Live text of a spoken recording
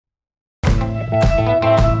You're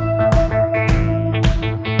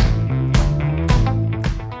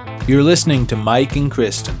listening to Mike and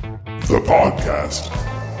Kristen, the podcast.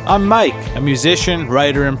 I'm Mike, a musician,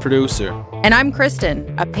 writer, and producer. And I'm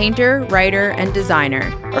Kristen, a painter, writer, and designer.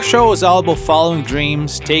 Our show is all about following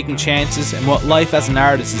dreams, taking chances, and what life as an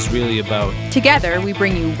artist is really about. Together, we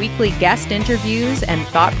bring you weekly guest interviews and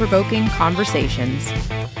thought-provoking conversations.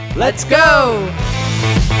 Let's go!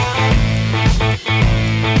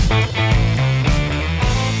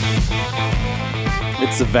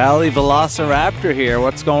 It's the Valley Velociraptor here.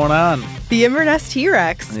 What's going on? The Inverness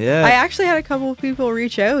T-Rex. Yeah. I actually had a couple of people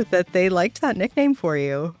reach out that they liked that nickname for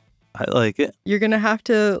you. I like it. You're going to have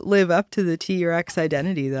to live up to the T-Rex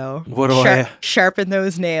identity, though. What do I... Sharpen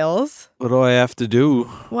those nails. What do I have to do?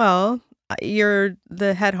 Well, you're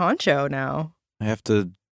the head honcho now. I have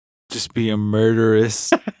to just be a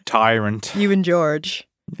murderous tyrant. You and George.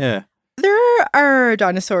 Yeah. There are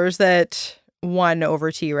dinosaurs that won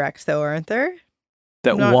over T-Rex, though, aren't there?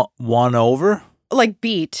 That won over? Like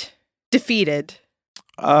defeated.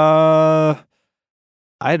 I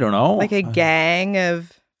don't know. Like a gang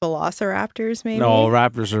of velociraptors, maybe? No,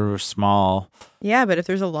 raptors are small. Yeah, but if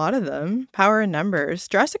there's a lot of them, power in numbers.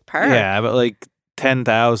 Jurassic Park. Yeah, but like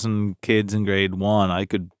 10,000 kids in grade 1, I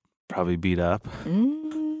could probably beat up.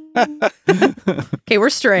 Okay, we're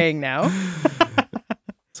straying now.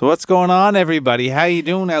 So what's going on, everybody? How you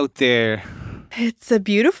doing out there? It's a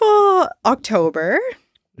beautiful October.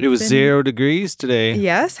 It was 0 degrees today.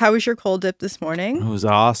 Yes. How was your cold dip this morning? It was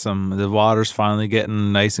awesome. The water's finally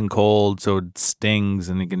getting nice and cold, so it stings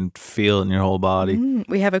and you can feel it in your whole body.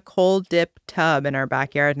 We have a cold dip tub in our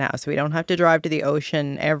backyard now, so we don't have to drive to the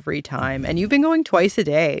ocean every time. And you've been going twice a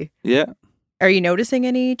day. Yeah. Are you noticing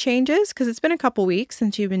any changes? Because it's been a couple weeks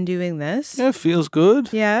since you've been doing this. Yeah, it feels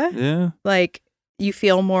good. Yeah? Yeah. Like, you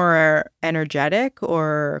feel more energetic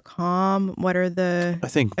or calm? What are the I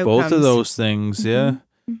think outcomes? both of those things, yeah.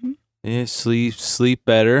 Mm-hmm. Yeah, sleep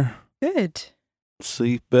better. Good.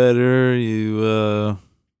 Sleep better. You're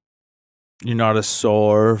not as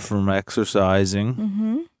sore from exercising.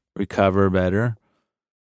 Mm-hmm. Recover better.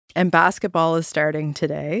 And basketball is starting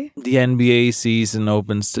today. The NBA season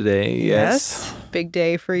opens today. Yes. Big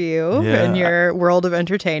day for you in your world of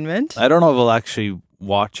entertainment. I don't know if I'll actually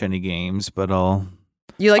watch any games, but I'll...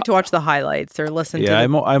 You like to watch the highlights or listen to the I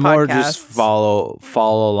more just podcasts.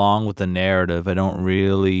 follow along with the narrative. I don't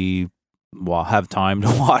really have time to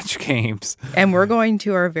watch games. And we're going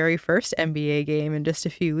to our very first NBA game in just a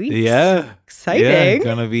few weeks. Yeah. Exciting. Yeah,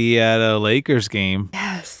 gonna be at a Lakers game.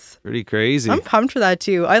 Yes. Pretty crazy. I'm pumped for that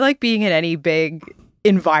too. I like being in any big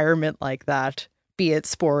environment like that, be it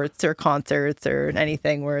sports or concerts or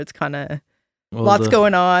anything where it's kind of lots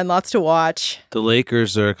going on, lots to watch. The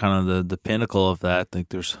Lakers are kind of the pinnacle of that. Like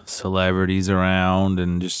there's celebrities around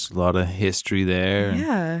and just a lot of history there.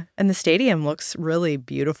 Yeah. And the stadium looks really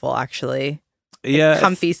beautiful, actually. Yeah.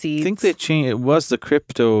 Comfy seats. I think they changed. It was the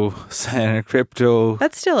Crypto Center. Crypto.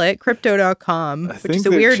 That's still it. Crypto.com, which is a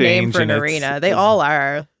weird name for an arena. They all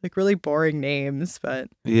are. Like really boring names, but.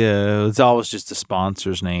 Yeah. It's always just a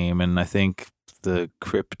sponsor's name. And I think the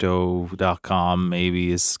Crypto.com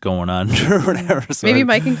maybe is going under or whatever. So maybe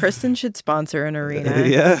Mike and Kristen should sponsor an arena.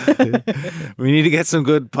 Yeah. We need to get some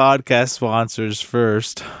good podcast sponsors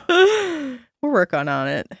first. We're working on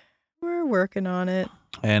it. We're working on it.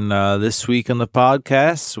 And this week on the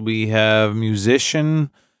podcast, we have musician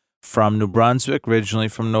from New Brunswick, originally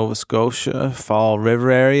from Nova Scotia, Fall River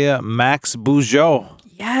area, Max Bujold.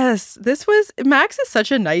 Yes, Max is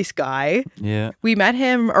such a nice guy. Yeah. We met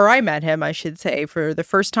him, or I met him, I should say, for the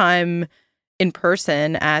first time in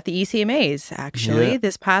person at the ECMAs, actually,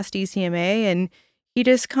 this past ECMA. And he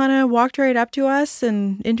just kind of walked right up to us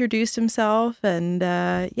and introduced himself. And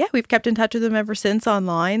we've kept in touch with him ever since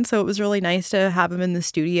online. So it was really nice to have him in the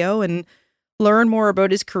studio and learn more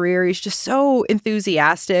about his career. He's just so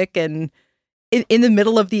enthusiastic and in the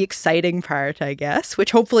middle of the exciting part, I guess,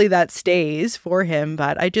 which hopefully that stays for him.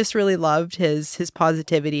 But I just really loved his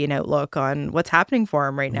positivity and outlook on what's happening for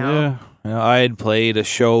him right now. Yeah. I had played a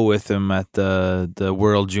show with him at the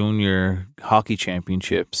World Junior Hockey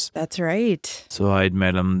Championships. That's right. So I'd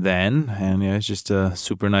met him then, and he's just a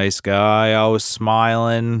super nice guy, always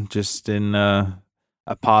smiling, just in a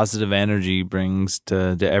positive energy brings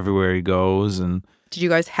to everywhere he goes. And did you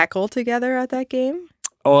guys heckle together at that game?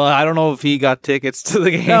 Oh, I don't know if he got tickets to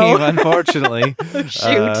the game, unfortunately.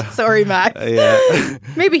 Shoot. Sorry, Max. Yeah.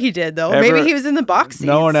 Maybe he did, though. Maybe he was in the box seats.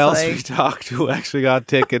 No one else we talked to actually got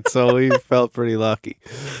tickets, so we felt pretty lucky.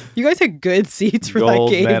 You guys had good seats for that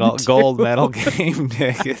game. Gold medal game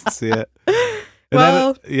tickets, yeah.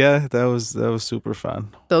 Well, yeah, that was super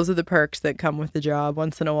fun. those are the perks that come with the job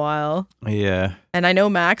once in a while. Yeah. And I know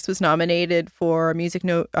Max was nominated for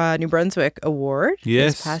a New Brunswick Award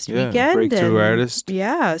this past weekend. Breakthrough artist.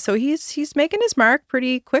 Yeah, so he's making his mark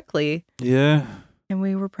pretty quickly. Yeah. And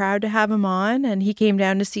we were proud to have him on. And he came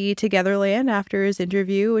down to see Togetherland after his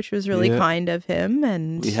interview, which was really kind of him.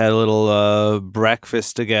 And we had a little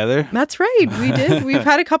breakfast together. That's right, we did. We've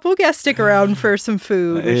had a couple guests stick around for some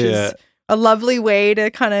food, which is a lovely way to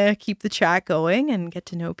kind of keep the chat going and get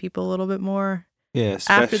to know people a little bit more. Yeah,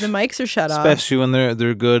 after the mics are shut off, especially when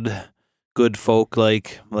they're good folk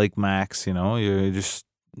like Max. You know, it's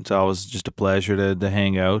always just a pleasure to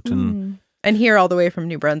hang out and here all the way from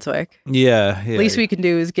New Brunswick. Yeah. Least we can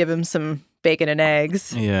do is give him some bacon and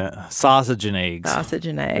eggs. Yeah, sausage and eggs.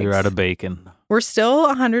 You're out of bacon. We're still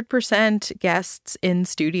 100% guests in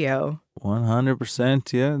studio.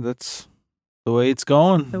 100%. Yeah, that's the way it's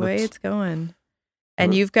going.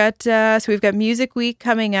 And you've got so we've got Music Week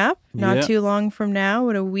coming up not too long from now.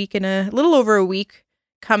 In a little over a week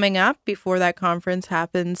coming up before that conference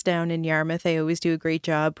happens down in Yarmouth. They always do a great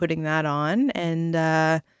job putting that on. And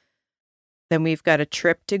then we've got a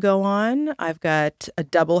trip to go on. I've got a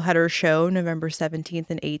doubleheader show November 17th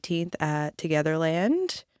and 18th at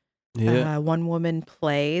Togetherland. Yeah. One woman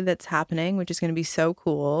play that's happening, which is going to be so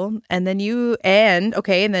cool. And then and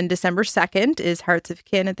then December 2nd is Hearts of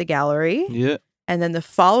Kin at the Gallery. Yeah. And then the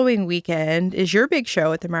following weekend is your big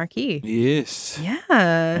show at the Marquee. Yes. Yeah.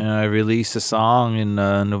 And I released a song in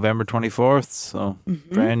November 24th. So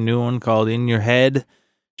brand new one called In Your Head.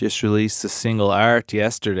 Just released a single art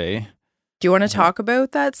yesterday. Do you want to talk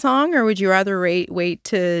about that song, or would you rather wait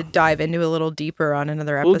to dive into a little deeper on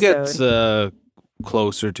another episode? We'll get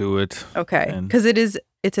closer to it. Okay, because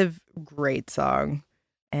it's a great song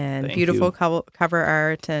and beautiful cover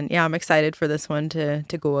art, and yeah, I'm excited for this one to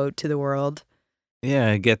go out to the world.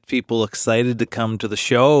 Yeah, get people excited to come to the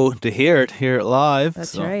show to hear it live.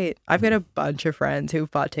 That's right. I've got a bunch of friends who've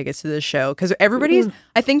bought tickets to the show because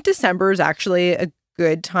I think December is actually a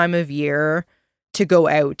good time of year to go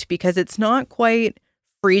out because it's not quite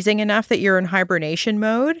freezing enough that you're in hibernation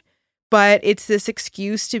mode, but it's this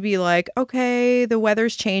excuse to be like, okay, the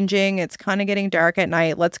weather's changing. It's kind of getting dark at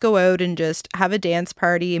night. Let's go out and just have a dance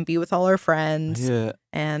party and be with all our friends. Yeah.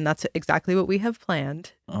 And that's exactly what we have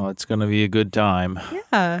planned. Oh, it's going to be a good time.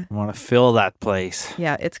 Yeah. I want to fill that place.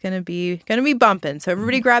 Yeah, it's going to be bumping. So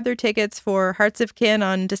everybody grab their tickets for Hearts of Kin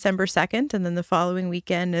on December 2nd. And then the following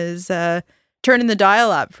weekend is turning the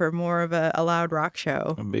dial up for more of a loud rock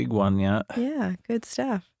show. A big one, yeah. Yeah, good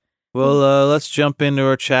stuff. Well, let's jump into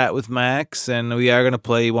our chat with Max, and we are going to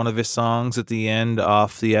play one of his songs at the end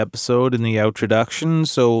off the episode in the introduction.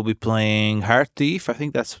 So we'll be playing Heart Thief. I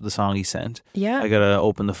think that's the song he sent. Yeah. I got to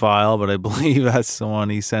open the file, but I believe that's the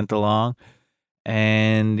one he sent along.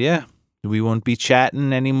 And yeah, we won't be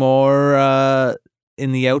chatting anymore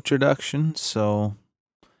in the introduction, so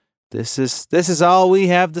this is all we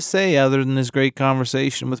have to say other than this great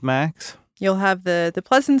conversation with Max. You'll have the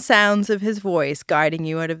pleasant sounds of his voice guiding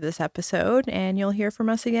you out of this episode, and you'll hear from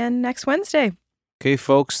us again next Wednesday. Okay,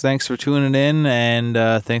 folks, thanks for tuning in,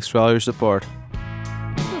 and thanks for all your support.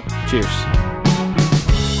 Cheers.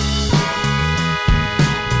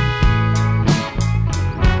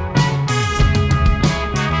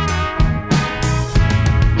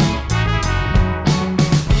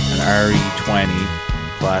 An RE20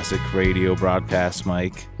 classic radio broadcast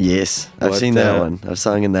mic. Yes, I've seen that one. I've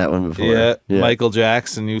sung in that one before. Yeah, Michael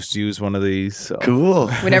Jackson used to use one of these. So. Cool.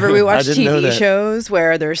 Whenever we watch TV shows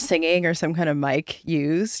where there's singing or some kind of mic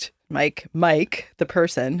used, Mike, the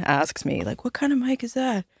person, asks me, like, what kind of mic is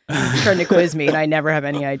that? He's trying to quiz me, and I never have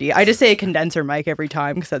any idea. I just say a condenser mic every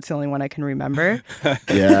time because that's the only one I can remember.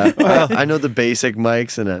 Yeah, well, I know the basic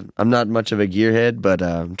mics, and I'm not much of a gearhead, but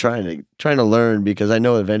I'm trying to learn because I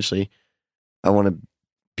know eventually I want to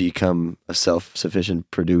become a self-sufficient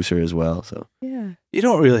producer as well. So yeah, you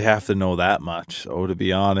don't really have to know that much, to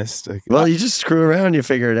be honest. Well, you just screw around, you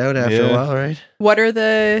figure it out after a while, right? What are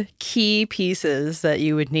the key pieces that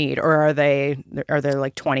you would need, or are there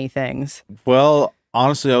like 20 things? Well,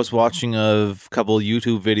 honestly, I was watching a couple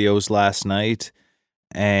YouTube videos last night,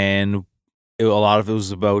 and a lot of it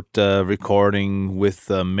was about recording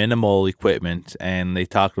with minimal equipment, and they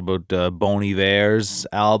talked about Bon Iver's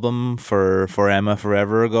album for Emma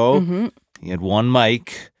Forever Ago. Mm-hmm. He had one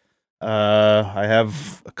mic. I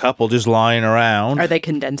have a couple just lying around. Are they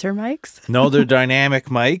condenser mics? No, they're dynamic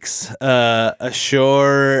mics. A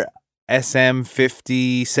Shure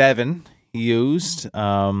SM57 he used,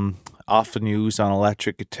 often used on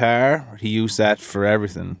electric guitar. He used that for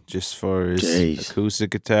everything, just for his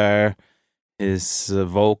acoustic guitar, his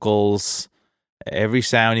vocals, Every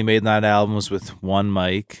sound he made in that album was with one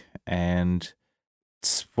mic, and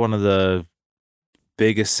it's one of the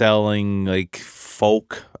biggest selling like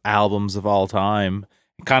folk albums of all time.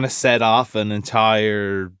 It kind of set off an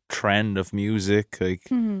entire trend of music. Like,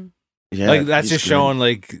 Yeah, like that's he's just great. showing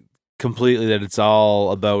like completely that it's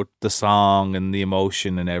all about the song and the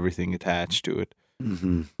emotion and everything attached to it.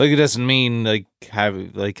 Mhm. Like, it doesn't mean like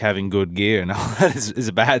having good gear and all that is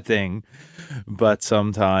a bad thing, but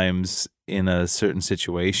sometimes in a certain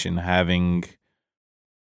situation,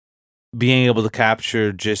 being able to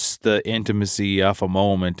capture just the intimacy of a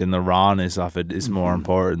moment and the rawness of it is more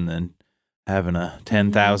important than having a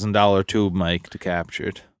 $10,000 tube mic to capture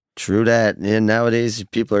it. True that. And nowadays,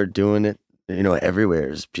 people are doing it,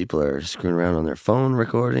 everywhere. People are screwing around on their phone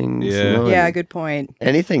recordings. Yeah. Yeah, and good point.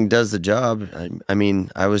 anything does the job. I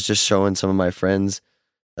mean, I was just showing some of my friends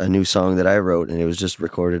a new song that I wrote, and it was just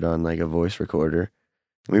recorded on like a voice recorder.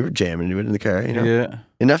 We were jamming to it in the car, Yeah.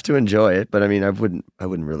 enough to enjoy it. But I mean, I wouldn't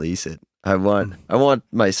release it. I want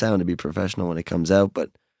my sound to be professional when it comes out,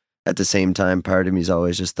 but at the same time, part of me's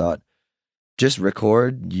always just thought, just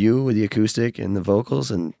record you with the acoustic and the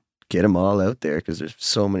vocals and get them all out there, because there's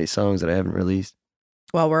so many songs that I haven't released.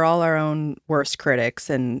 Well, we're all our own worst critics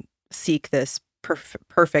and seek this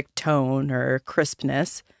perfect tone or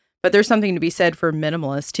crispness. But there's something to be said for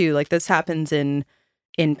minimalist too. Like, this happens in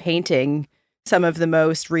painting. Some of the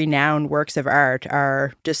most renowned works of art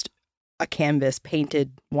are just a canvas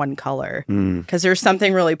painted one color, because there's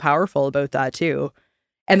something really powerful about that too.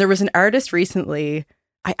 And there was an artist recently,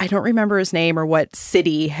 I don't remember his name or what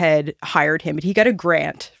city had hired him, but he got a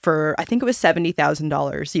grant for, I think it was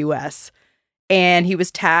 $70,000 US. And he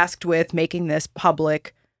was tasked with making this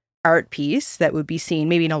public art piece that would be seen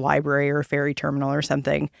maybe in a library or a ferry terminal or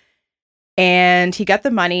something. And he got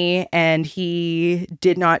the money, and he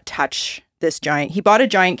did not touch this giant. He bought a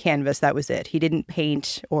giant canvas. That was it. He didn't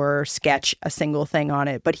paint or sketch a single thing on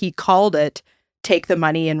it, but he called it "Take the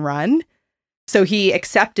Money and Run." So he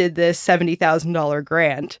accepted this $70,000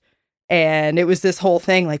 grant, and it was this whole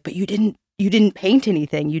thing like, but you didn't paint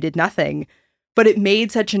anything. You did nothing. But it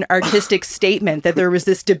made such an artistic statement that there was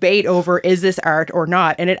this debate over, is this art or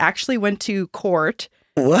not? And it actually went to court.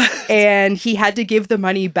 What? And he had to give the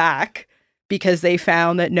money back because they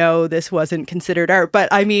found that no, this wasn't considered art. But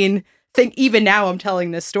I mean, think even now I'm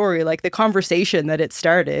telling this story, like the conversation that it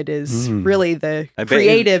started is really the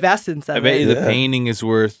creative essence of it. I bet you the painting is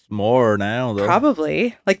worth more now, though.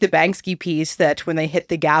 Probably. Like the Banksy piece that when they hit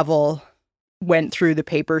the gavel went through the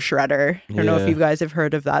paper shredder. I don't know if you guys have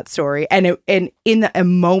heard of that story. And in a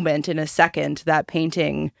moment, in a second, that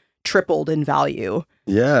painting tripled in value.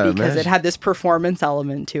 Yeah, because it had this performance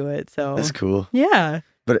element to it. So that's cool. Yeah.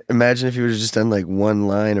 But imagine if he would have just done like one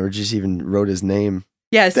line, or just even wrote his name.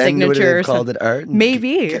 Yeah, his signature. Then called it art. And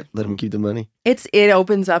maybe let him keep the money. It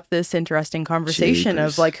opens up this interesting conversation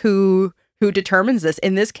of like who determines this.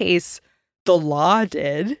 In this case, the law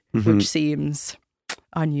did, which seems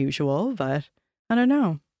unusual, but I don't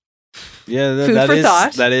know. Yeah, Food for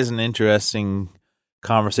thought. That is an interesting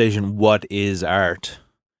conversation. What is art?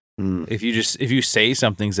 If you say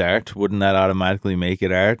something's art, wouldn't that automatically make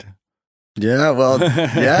it art? Yeah, well,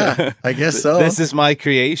 yeah, I guess so. This is my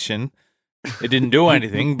creation. It didn't do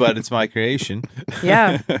anything, but it's my creation.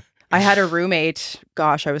 Yeah. I had a roommate,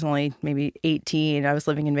 gosh, I was only maybe 18. I was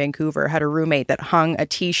living in Vancouver. I had a roommate that hung a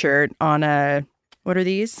t-shirt on what are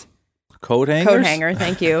these? Coat hangers? Coat hanger,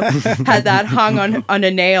 thank you. Had that hung on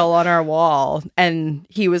a nail on our wall. And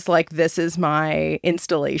he was like, this is my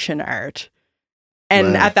installation art.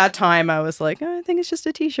 And at that time, I was like, I think it's just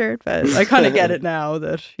a t-shirt. But I kind of get it now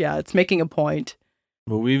that, yeah, it's making a point.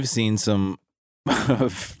 Well, we've seen some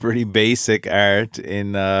pretty basic art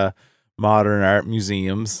in modern art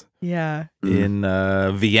museums. Yeah. In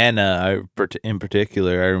Vienna, in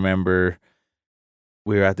particular, I remember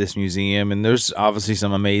we were at this museum, and there's obviously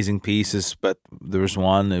some amazing pieces, but there was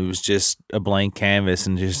one that was just a blank canvas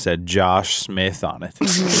and just said Josh Smith on it.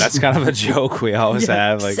 That's kind of a joke we always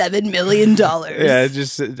have. Like $7 million. Yeah,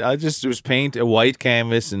 it was paint a white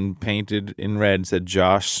canvas and painted in red and said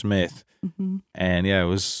Josh Smith. And yeah, it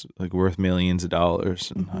was like worth millions of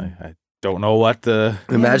dollars. And I don't know what the...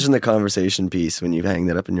 Imagine the conversation piece when you hang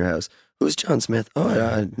that up in your house. Who's John Smith? Oh,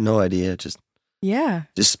 I had no idea. Just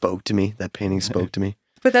spoke to me. That painting spoke to me.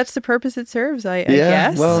 But that's the purpose it serves, I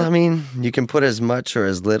guess. Well, I mean, you can put as much or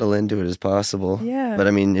as little into it as possible. Yeah. But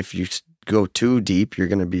I mean, if you go too deep, you're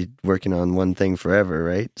going to be working on one thing forever,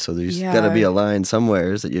 right? So there's got to be a line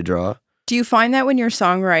somewheres that you draw. Do you find that when you're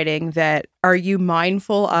songwriting that are you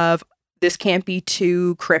mindful of this can't be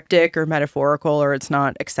too cryptic or metaphorical or it's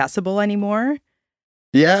not accessible anymore?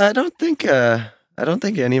 Yeah, I don't think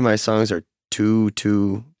any of my songs are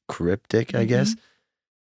too cryptic, I guess.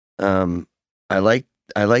 I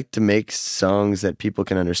like to make songs that people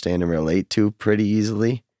can understand and relate to pretty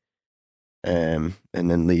easily, and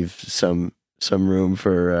then leave some room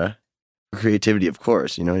for creativity, of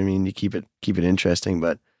course. You know what I mean? You keep it interesting,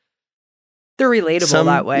 but They're relatable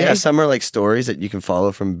that way. Yeah, some are like stories that you can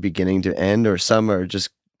follow from beginning to end, or some are just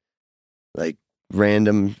like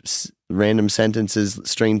random sentences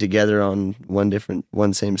stringed together on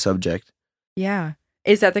one same subject. Yeah.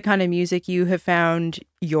 Is that the kind of music you have found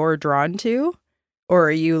you're drawn to? Or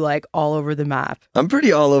are you like all over the map? I'm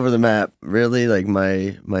pretty all over the map, really. Like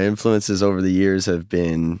my influences over the years have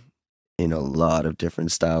been in a lot of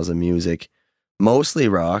different styles of music. Mostly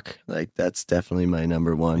rock. Like that's definitely my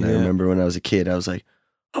number one. Yeah. I remember when I was a kid, I was like,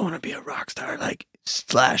 I want to be a rock star, like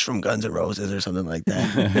Slash from Guns N' Roses or something like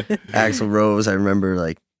that. Axl Rose, I remember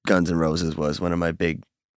like Guns N' Roses was one of my big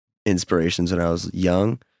inspirations when I was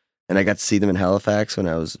young. And I got to see them in Halifax when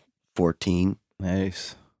I was 14.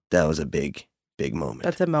 Nice. That was a big moment.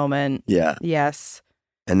 That's a moment. Yeah. Yes.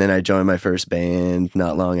 And then I joined my first band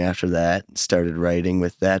not long after that, started writing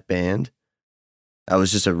with that band. I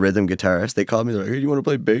was just a rhythm guitarist. They called me, they're like, hey, you want to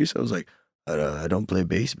play bass? I was like, I don't play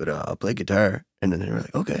bass, but I'll play guitar. And then they were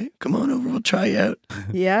like, okay, come on over, we'll try you out.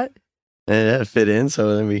 Yeah. And it fit in,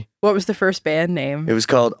 so then What was the first band name? it was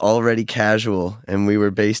called Already Casual, and we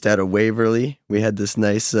were based out of Waverly. We had this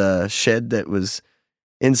nice shed that was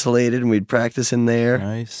insulated, and we'd practice in there.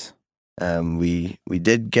 Nice. We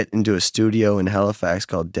did get into a studio in Halifax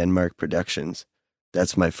called Denmark Productions.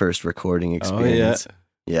 That's my first recording experience.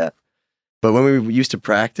 Yeah. But when we used to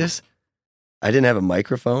practice, I didn't have a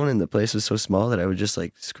microphone, and the place was so small that I would just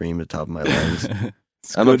like scream at the top of my lungs.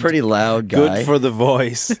 I'm a pretty loud guy. Good for the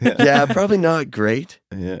voice. Yeah, probably not great.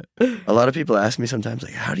 Yeah. A lot of people ask me sometimes,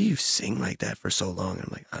 like, how do you sing like that for so long? And I'm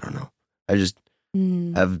like, I don't know. I just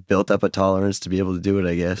have built up a tolerance to be able to do it,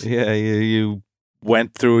 I guess. Yeah, you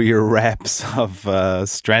went through your reps of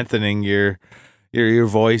strengthening your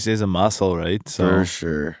voice is a muscle, right? So For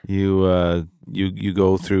sure. you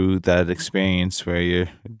go through that experience where you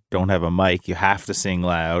don't have a mic, you have to sing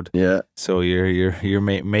loud. Yeah. So you're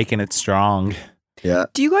making it strong. Yeah.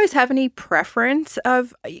 Do you guys have any preference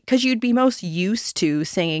of, because you'd be most used to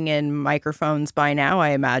singing in microphones by now, I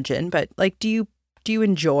imagine, but like, do you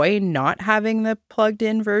enjoy not having the plugged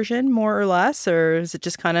in version more or less, or is it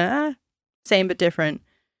just kind of same but different?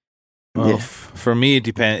 Well, Yeah. for me, it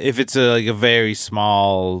depends. If it's like a very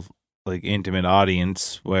small, like intimate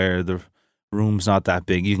audience where the room's not that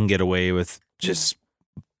big, you can get away with just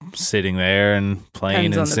sitting there and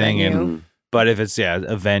playing Depends on and the singing. venue. But if it's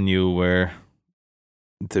a venue where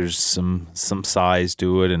there's some size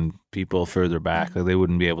to it and people further back, like, they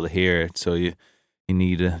wouldn't be able to hear it. So you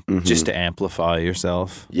need to just to amplify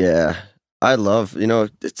yourself. Yeah. I love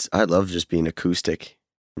just being acoustic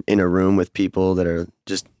in a room with people that are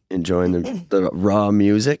just enjoying the raw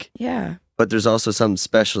music. Yeah. But there's also something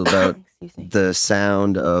special about Excuse me. the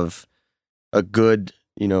sound of a good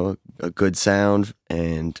sound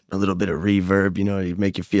and a little bit of reverb, you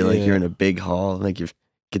make you feel like Yeah. you're in a big hall, like you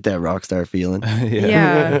get that rock star feeling.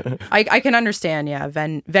 Yeah. I can understand,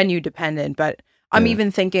 venue dependent, but I'm Yeah.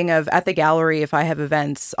 even thinking of at the gallery, if I have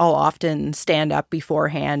events, I'll often stand up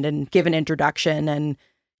beforehand and give an introduction and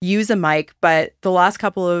use a mic. But the last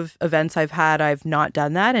couple of events I've had, I've not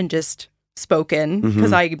done that and just spoken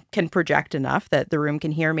because I can project enough that the room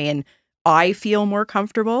can hear me and I feel more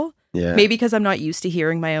comfortable. Yeah. Maybe because I'm not used to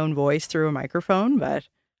hearing my own voice through a microphone, but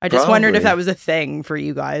I just wondered if Probably. that was a thing for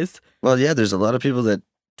you guys. Well, yeah, there's a lot of people that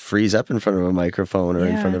freeze up in front of a microphone or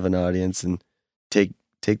in Yeah. front of an audience and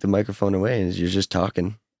take the microphone away and you're just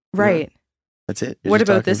talking. Right. That's it. You're What just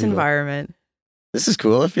about talking to this people. environment? This is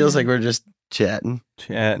cool. It feels like we're just chatting,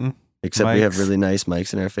 Chatting, except we have Mics. really nice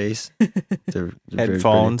mics in our face. They're very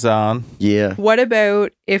headphones on. pretty. Yeah. What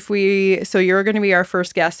about so you're going to be our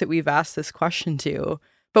first guest that we've asked this question to,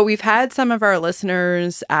 but we've had some of our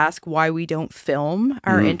listeners ask why we don't film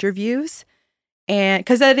our interviews. And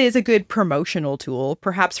because that is a good promotional tool,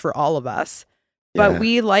 perhaps for all of us. But Yeah.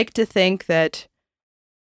 we like to think that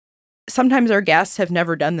sometimes our guests have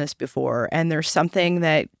never done this before. And there's something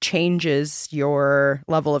that changes your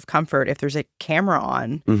level of comfort if there's a camera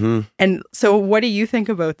on. Mm-hmm. And so what do you think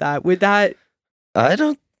about that? Would that,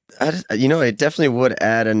 It definitely would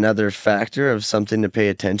add another factor of something to pay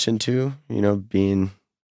attention to, being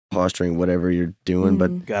posturing, whatever you're doing.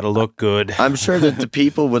 But Gotta look good. I'm sure that the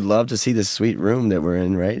people would love to see this sweet room that we're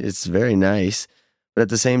in, right? It's very nice. But at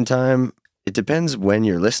the same time, it depends when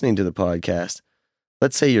you're listening to the podcast.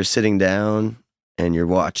 Let's say you're sitting down and you're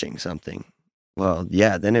watching something. Well,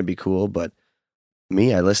 yeah, then it'd be cool. But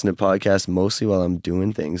me, I listen to podcasts mostly while I'm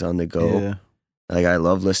doing things on the go. Yeah. Like I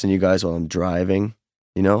love listening to you guys while I'm driving,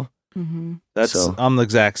 you know? Mm-hmm. I'm the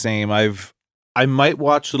exact same. I might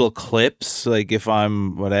watch little clips, like if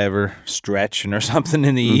I'm whatever stretching or something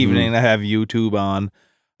in the evening. I have YouTube on.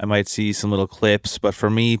 I might see some little clips, but for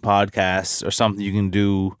me, podcasts are something you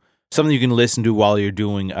can listen to while you're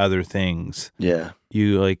doing other things. Yeah.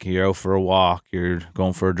 You're out for a walk, you're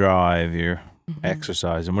going for a drive, you're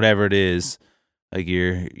exercising, whatever it is. Like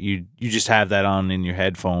you just have that on in your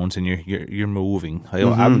headphones and you're moving.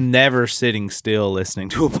 I'm never sitting still listening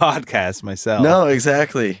to a podcast myself. No,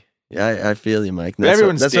 exactly. Yeah, I feel you, Mike. That's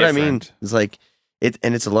what I mean. It's like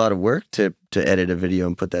it's a lot of work to edit a video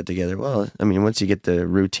and put that together. Well, I mean, once you get the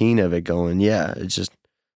routine of it going, yeah, it's just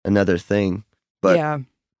another thing. But yeah.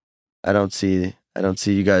 I don't see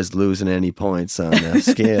you guys losing any points on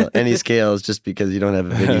any scales just because you don't have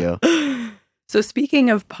a video. So speaking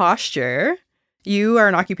of posture, you are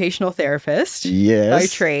an occupational therapist. Yes. By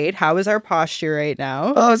trade. How is our posture right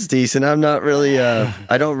now? Oh, it's decent. I'm not really,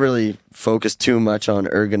 I don't really focus too much on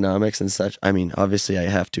ergonomics and such. I mean, obviously I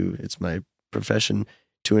have to. It's my profession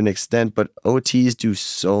to an extent, but OTs do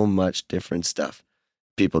so much different stuff.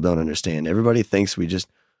 People don't understand. Everybody thinks we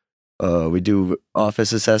do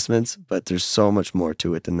office assessments, but there's so much more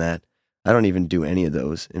to it than that. I don't even do any of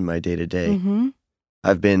those in my day-to-day.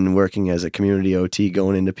 I've been working as a community OT,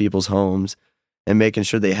 going into people's homes and making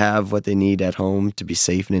sure they have what they need at home to be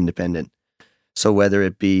safe and independent. So whether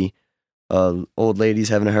it be old ladies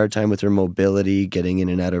having a hard time with her mobility, getting in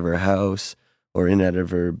and out of her house or in and out of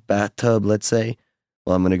her bathtub, let's say,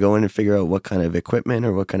 well, I'm going to go in and figure out what kind of equipment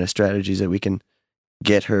or what kind of strategies that we can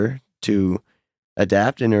get her to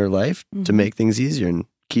adapt in her life to make things easier and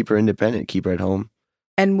keep her independent, keep her at home.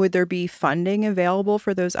 And would there be funding available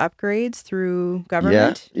for those upgrades through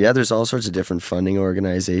government? Yeah, there's all sorts of different funding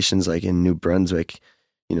organizations. Like in New Brunswick,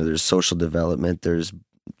 there's social development. There's,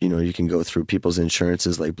 you can go through people's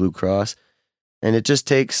insurances like Blue Cross. And it just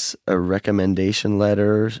takes a recommendation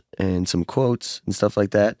letter and some quotes and stuff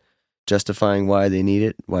like that, justifying why they need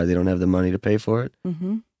it, why they don't have the money to pay for it.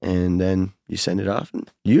 And then you send it off.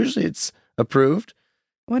 And usually it's approved.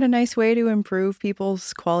 What a nice way to improve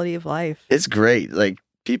people's quality of life. It's great. Like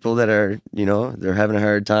people that are, they're having a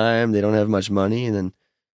hard time, they don't have much money, and then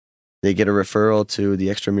they get a referral to the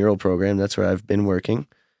extramural program. That's where I've been working.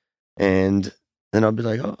 And then I'll be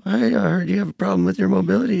like, oh, hey, I heard you have a problem with your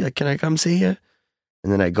mobility. Like, can I come see you?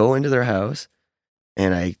 And then I go into their house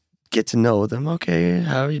and I get to know them. Okay,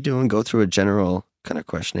 how are you doing? Go through a general kind of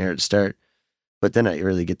questionnaire to start. But then I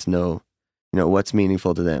really get to know, what's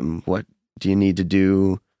meaningful to them. What do you need to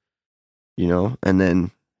do, and then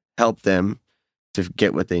help them to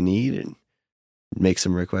get what they need and make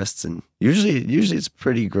some requests. And usually it's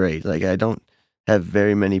pretty great. Like I don't have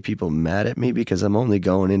very many people mad at me because I'm only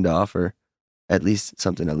going in to offer at least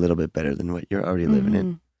something a little bit better than what you're already living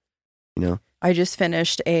in, I just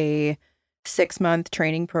finished a 6-month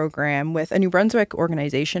training program with a New Brunswick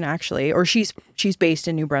organization, actually, or she's based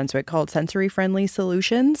in New Brunswick, called Sensory Friendly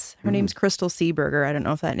Solutions. Her name's Crystal Seeberger. I don't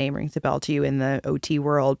know if that name rings a bell to you in the OT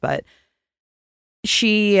world, but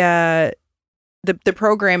she, the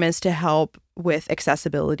program is to help with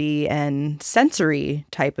accessibility and sensory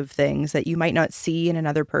type of things that you might not see in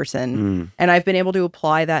another person. And I've been able to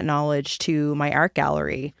apply that knowledge to my art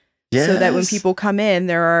gallery. So that when people come in,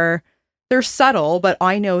 they're subtle, but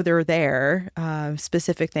I know they're there.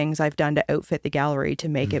 Specific things I've done to outfit the gallery to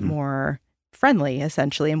make it more friendly,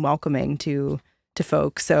 essentially, and welcoming to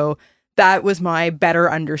folks. So that was my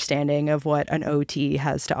better understanding of what an OT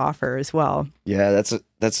has to offer as well. Yeah, that's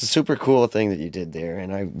a super cool thing that you did there,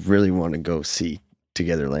 and I really want to go see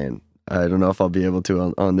Togetherland. I don't know if I'll be able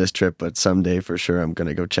to on this trip, but someday for sure I'm going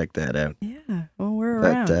to go check that out. Yeah, well, we're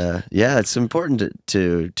around. But it's important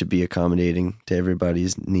to be accommodating to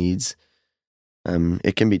everybody's needs.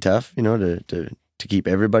 It can be tough, to keep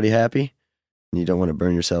everybody happy. You don't want to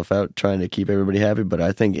burn yourself out trying to keep everybody happy. But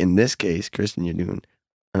I think in this case, Kristen, you're doing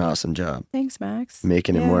an awesome job. Thanks, Max.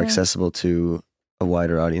 Making it more accessible to a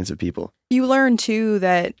wider audience of people. You learn, too,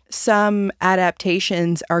 that some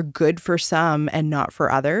adaptations are good for some and not for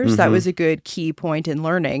others. That was a good key point in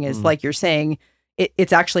learning is like you're saying,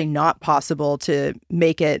 it's actually not possible to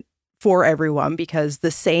make it for everyone because the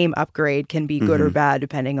same upgrade can be good or bad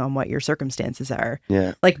depending on what your circumstances are.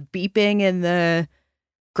 Yeah. Like beeping in the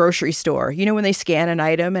grocery store, when they scan an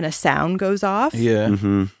item and a sound goes off?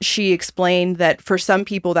 Yeah. She explained that for some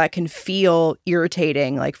people that can feel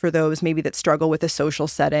irritating, like for those maybe that struggle with a social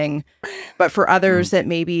setting, but for others that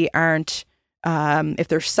maybe aren't, if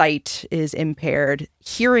their sight is impaired,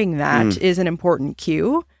 hearing that is an important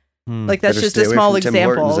cue. Like that's Better just stay a away small from Tim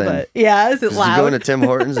example, Hortons then. but yeah, is it You go into loud? Tim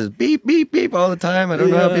Hortons, it's beep, beep, beep all the time. I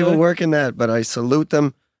don't know how people work in that, but I salute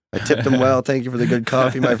them. I tip them well. Thank you for the good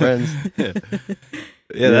coffee, my friends.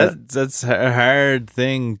 Yeah, that's a hard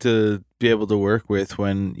thing to be able to work with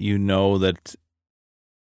when you know that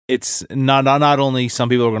it's not only some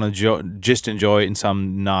people are going to just enjoy it and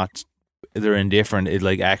some not. They're indifferent. It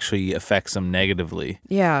like actually affects them negatively.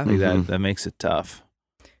 Yeah. Like that makes it tough.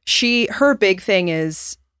 Her big thing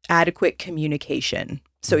is adequate communication.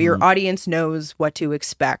 So your audience knows what to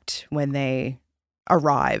expect when they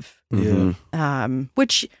arrive.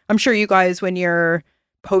 Which I'm sure you guys, when you're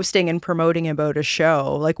posting and promoting about a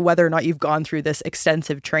show, like whether or not you've gone through this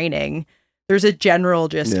extensive training, there's a general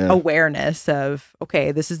just awareness of,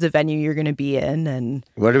 okay, this is the venue you're going to be in. And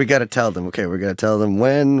what do we got to tell them? Okay, we're going to tell them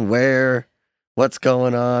when, where, what's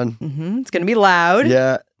going on. It's going to be loud.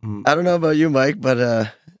 Yeah. I don't know about you, Mike,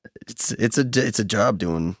 but it's a job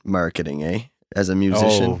doing marketing, eh? As a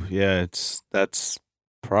musician. Oh, yeah, that's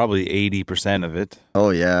probably 80% of it. Oh,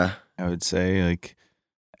 yeah. I would say, like,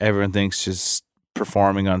 everyone thinks just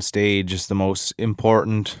performing on stage is the most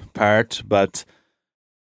important part, but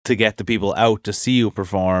to get the people out to see you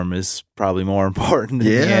perform is probably more important in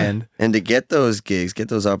the end. And to get those gigs, get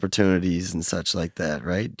those opportunities and such like that,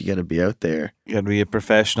 right? You got to be out there. You got to be a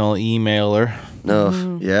professional emailer.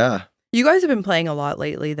 No, yeah. You guys have been playing a lot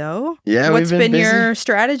lately, though. Yeah, What's we've been busy. your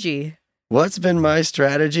strategy? What's been my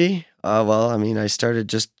strategy? Well, I mean, I started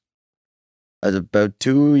just about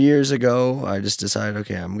 2 years ago. I just decided,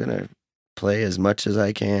 okay, I'm going to play as much as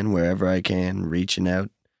I can, wherever I can, reaching out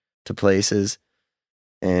to places.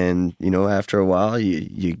 And, you know, after a while,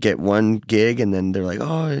 you get one gig and then they're like,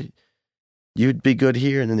 oh, you'd be good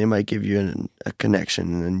here. And then they might give you a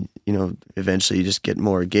connection. And then, you know, eventually you just get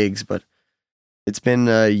more gigs. But it's been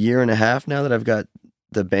a year and a half now that I've got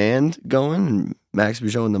the band going. And Max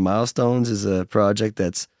Bujold and the Milestones is a project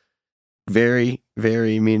that's very,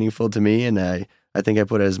 very meaningful to me. And I think I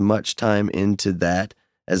put as much time into that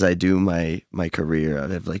as I do my career.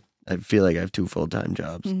 I feel like I have 2 full-time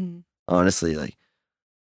jobs. Honestly, like,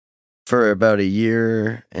 for about a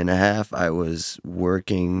year and a half, I was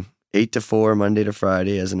working 8 to 4, Monday to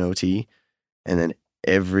Friday as an OT. And then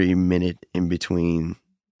every minute in between,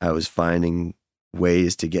 I was finding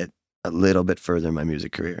ways to get a little bit further in my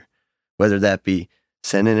music career. Whether that be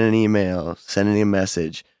sending an email, sending a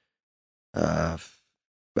message,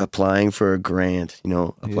 applying for a grant. You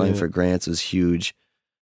know, applying for grants was huge.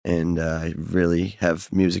 And I really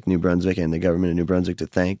have Music New Brunswick and the government of New Brunswick to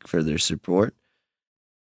thank for their support.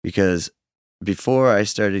 Because before I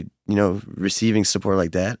started, you know, receiving support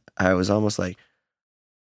like that, I was almost like,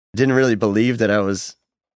 didn't really believe that I was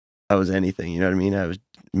anything. You know what I mean? I was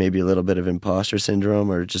maybe a little bit of imposter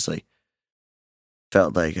syndrome, or just like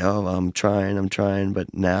felt like, oh, well, I'm trying.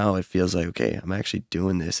 But now it feels like, okay, I'm actually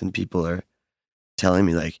doing this, and people are telling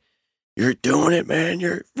me like, you're doing it, man.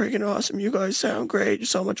 You're freaking awesome. You guys sound great. You're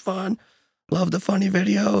so much fun. Love the funny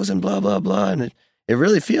videos and blah, blah, blah. And it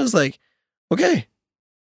really feels like, okay,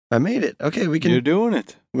 I made it. Okay, we can. You're doing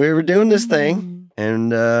it. We're doing this thing.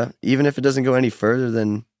 And even if it doesn't go any further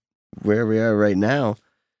than where we are right now,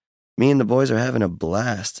 me and the boys are having a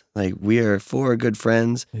blast. Like, we are 4 good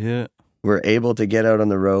friends. Yeah. We're able to get out on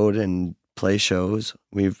the road and play shows.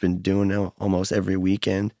 We've been doing it almost every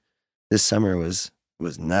weekend. This summer was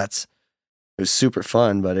nuts. It was super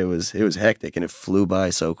fun, but it was hectic, and it flew by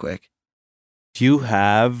so quick. Do you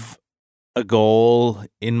have a goal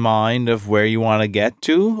in mind of where you want to get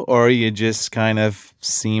to, or are you just kind of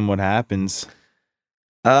seeing what happens?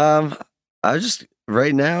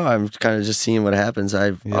 Right now I'm kind of just seeing what happens.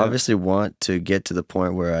 I obviously want to get to the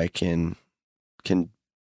point where I can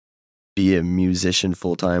be a musician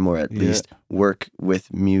full time, or at least work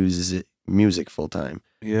with music full time.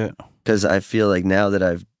 Yeah. Because I feel like now that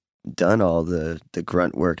I've done all the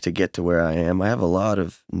grunt work to get to where I am, I have a lot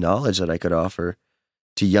of knowledge that I could offer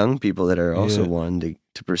to young people that are also wanting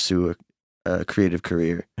to pursue a creative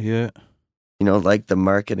career. Yeah. You know, like the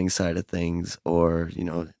marketing side of things, or, you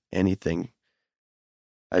know, anything.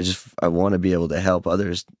 I want to be able to help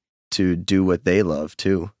others to do what they love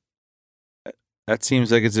too. That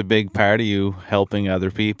seems like it's a big part of you, helping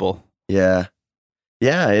other people. Yeah.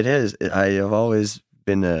 Yeah, it is. I have always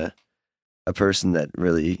been a person that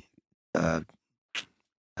really had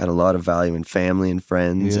a lot of value in family and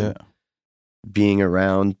friends, and being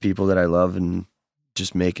around people that I love and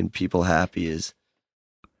just making people happy is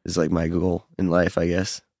like my goal in life, I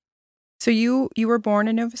guess. So you were born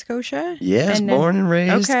in Nova Scotia? Yes, born and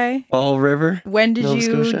raised. Okay. Fall River. When did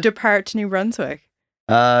you depart to New Brunswick?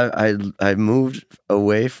 I moved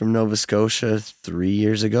away from Nova Scotia 3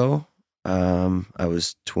 years ago. I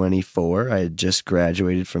was 24. I had just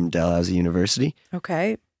graduated from Dalhousie University.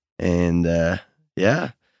 Okay. And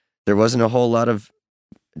yeah, there wasn't a whole lot of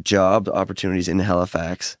job opportunities in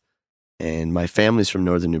Halifax. And my family's from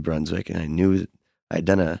northern New Brunswick, and I knew I'd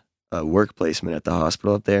done a work placement at the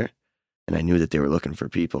hospital up there, and I knew that they were looking for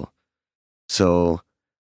people. So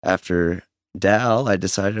after Dal, I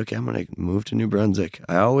decided, okay, I'm going to move to New Brunswick.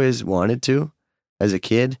 I always wanted to. As a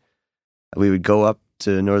kid, we would go up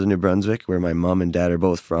to northern New Brunswick, where my mom and dad are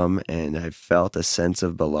both from, and I felt a sense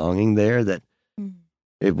of belonging there that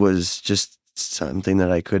it was just something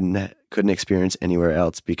that I couldn't experience anywhere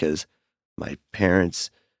else, because my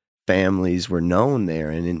parents' families were known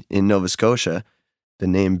there. And in Nova Scotia, the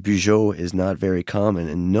name Bujold is not very common,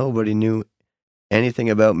 and nobody knew anything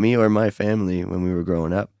about me or my family when we were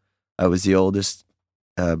growing up. I was the oldest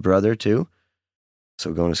brother too,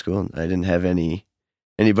 so going to school, I didn't have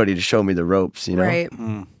anybody to show me the ropes, you know? Right.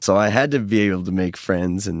 So I had to be able to make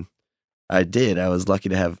friends, and I did. I was lucky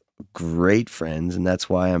to have great friends, and that's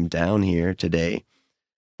why I'm down here today,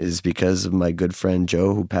 is because of my good friend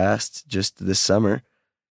Joe, who passed just this summer.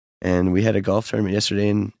 And we had a golf tournament yesterday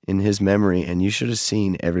in his memory, and you should have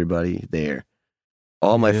seen everybody there.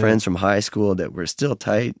 All my friends from high school that were still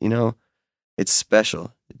tight, you know, it's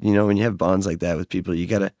special. You know, when you have bonds like that with people, you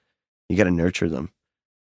gotta nurture them,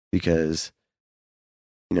 because,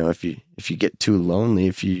 you know, if you get too lonely,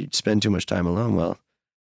 if you spend too much time alone, well,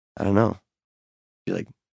 I don't know. I feel like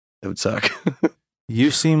it would suck. You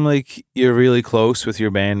seem like you're really close with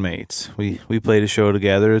your bandmates. We played a show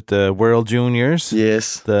together at the World Juniors.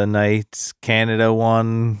 Yes. The night Canada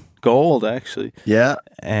won gold, actually. Yeah.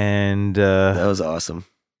 And that was awesome.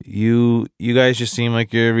 You guys just seem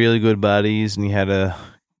like you're really good buddies, and you had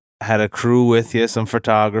a crew with you, some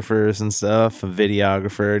photographers and stuff, a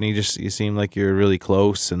videographer, and you seem like you're really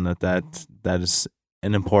close, and that is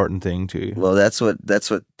an important thing to you. Well, that's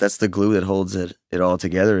the glue that holds it all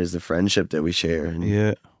together, is the friendship that we share. And,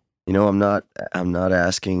 yeah. You know, I'm not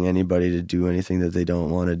asking anybody to do anything that they don't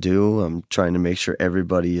want to do. I'm trying to make sure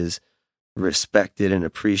everybody is respected and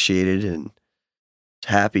appreciated and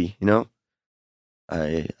happy, you know?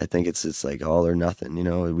 I think it's like all or nothing, you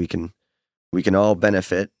know? We can all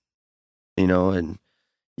benefit, you know, and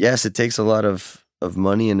yes, it takes a lot of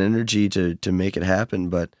money and energy to make it happen,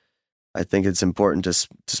 but I think it's important to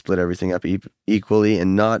split everything up equally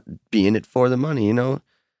and not be in it for the money, you know?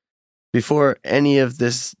 Before any of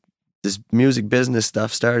this music business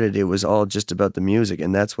stuff started, it was all just about the music,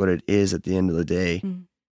 and that's what it is at the end of the day.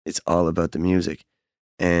 It's all about the music.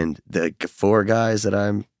 And the 3 guys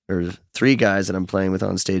that I'm playing with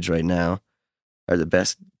on stage right now are the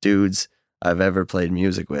best dudes I've ever played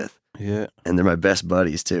music with. Yeah. And they're my best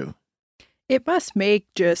buddies too. It must make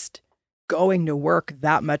just going to work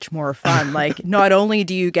that much more fun. Like, not only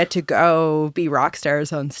do you get to go be rock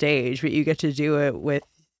stars on stage, but you get to do it with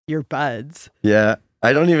your buds. Yeah.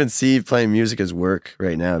 I don't even see playing music as work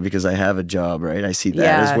right now, because I have a job, right? I see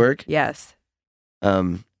that as work. Yes.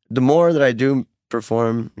 The more that I do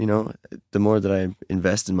perform, you know, the more that I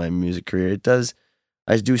invest in my music career,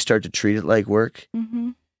 I do start to treat it like work.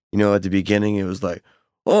 You know, at the beginning, it was like,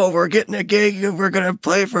 oh, we're getting a gig, we're going to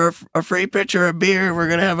play for a free pitcher of beer, we're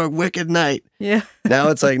going to have a wicked night. Yeah. Now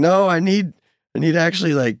it's like, no, I need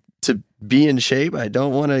actually, like, to be in shape. I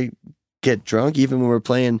don't want to get drunk, even when we're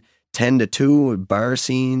playing 10 to 2 with bar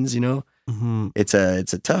scenes, you know. It's a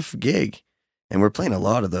tough gig, and we're playing a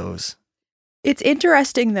lot of those. It's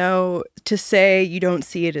interesting, though, to say you don't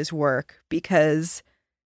see it as work, because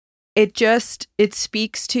it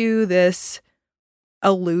speaks to this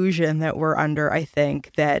illusion that we're under, I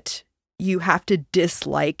think, that you have to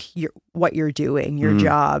dislike what you're doing, your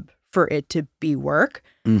job, for it to be work.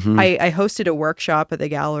 I hosted a workshop at the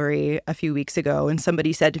gallery a few weeks ago, and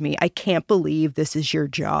somebody said to me, I can't believe this is your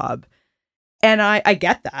job. And I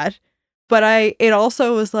get that. But it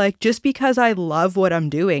also was like, just because I love what I'm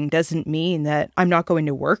doing doesn't mean that I'm not going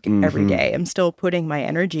to work every day. I'm still putting my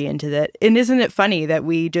energy into that. And isn't it funny that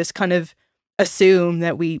we just kind of assume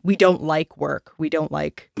that we don't like work? We don't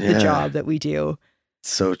like the job that we do.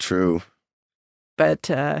 So true. But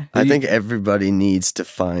I think everybody needs to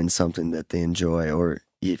find something that they enjoy, or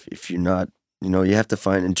if you're not, you know, you have to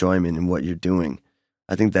find enjoyment in what you're doing.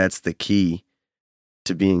 I think that's the key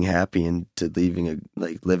to being happy and to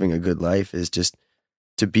living a good life, is just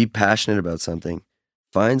to be passionate about something.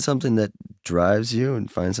 Find something that drives you and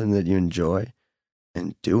find something that you enjoy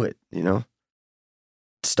and do it, you know?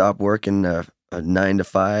 Stop working a 9 to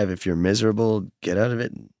 5. If you're miserable, get out of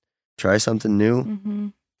it and try something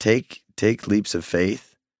new. Take leaps of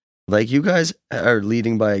faith. Like, you guys are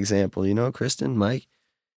leading by example, you know, Kristen, Mike,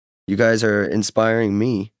 you guys are inspiring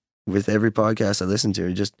me with every podcast I listen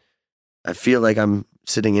to. I feel like I'm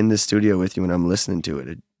sitting in the studio with you when I'm listening to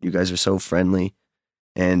it. You guys are so friendly.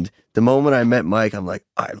 And the moment I met Mike, I'm like,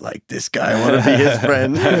 I like this guy. I want to be his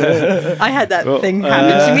friend. I had that thing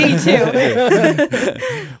happen to me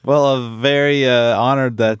too. Well, I'm very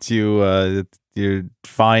honored that you're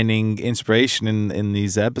finding inspiration in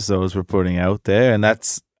these episodes we're putting out there, and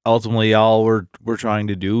that's ultimately all we're trying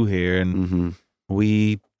to do here. And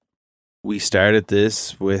we started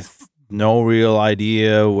this with no real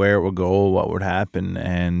idea where it would go, what would happen,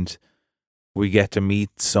 and we get to meet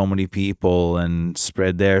so many people and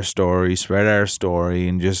spread their story, spread our story,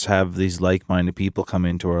 and just have these like-minded people come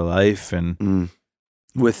into our life. And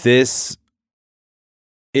with this,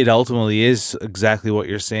 it ultimately is exactly what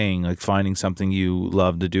you're saying, like finding something you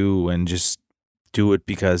love to do and just do it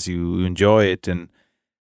because you enjoy it. And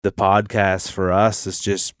the podcast for us has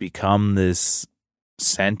just become this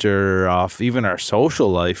center of even our social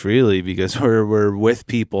life, really, because we're with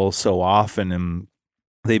people so often and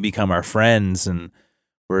they become our friends, and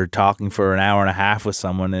we're talking for an hour and a half with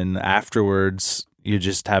someone, and afterwards you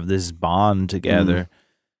just have this bond together.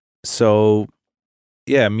 So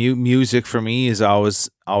yeah, music for me has always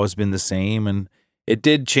been the same, and it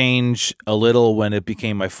did change a little when it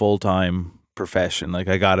became my full-time profession. Like,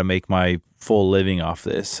 I got to make my full living off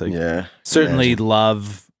this. Like, certainly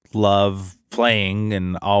love playing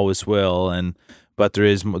and always will, but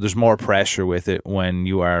there's more pressure with it when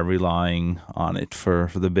you are relying on it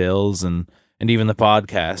for the bills and even the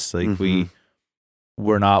podcast. Like,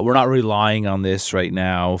 we're not relying on this right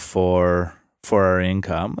now for our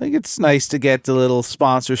income. Like, it's nice to get the little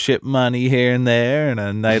sponsorship money here and there, and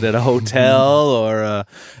a night at a hotel or a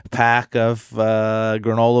pack of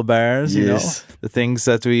granola bars. You know, the things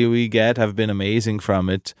that we get have been amazing from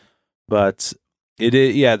it, but it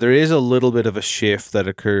is, there is a little bit of a shift that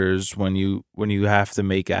occurs when you have to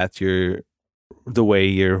make at the way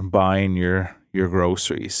you're buying your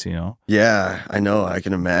groceries, you know. Yeah, I know. I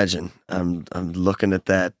can imagine. I'm looking at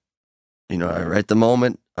that. You know, at the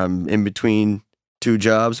moment, I'm in between two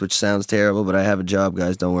jobs, which sounds terrible, but I have a job,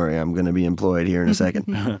 guys. Don't worry. I'm going to be employed here in a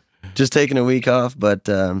second. Just taking a week off, but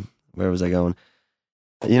where was I going?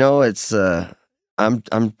 You know, it's I'm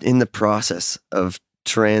in the process of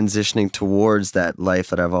transitioning towards that life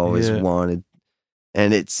that I've always wanted,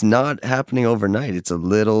 and it's not happening overnight. It's a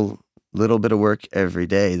little bit of work every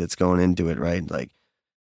day that's going into it, right? Like,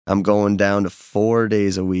 I'm going down to 4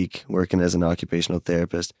 days a week working as an occupational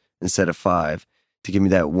therapist instead of 5 to give me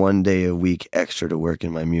that 1 day a week extra to work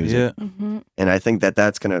in my music. And I think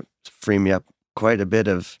that's going to free me up quite a bit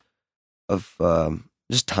of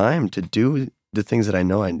just time to do the things that I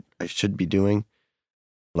know I should be doing.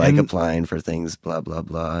 Like applying for things, blah, blah,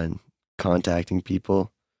 blah, and contacting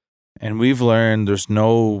people. And we've learned there's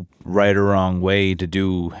no right or wrong way to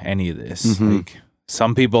do any of this. Like,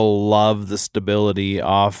 some people love the stability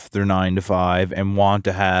of their 9 to 5 and want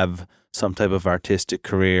to have some type of artistic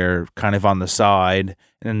career kind of on the side,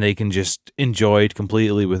 and then they can just enjoy it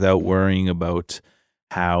completely without worrying about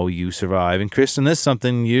how you survive. And Kristen, this is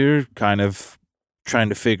something you're kind of trying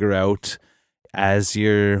to figure out as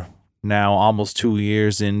you're now almost 2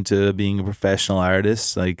 years into being a professional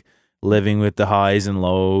artist, like living with the highs and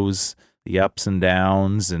lows, the ups and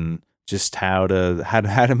downs, and just how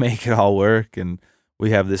to make it all work. And we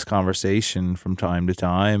have this conversation from time to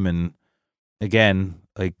time. And again,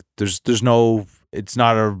 like, there's no, it's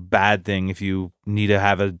not a bad thing if you need to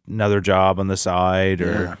have another job on the side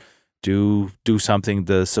or do something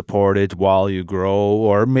to support it while you grow,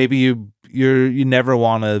 or maybe you never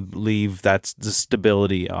want to leave the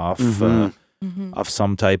stability of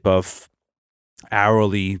some type of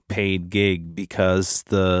hourly paid gig, because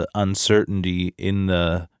the uncertainty in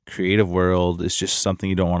the creative world is just something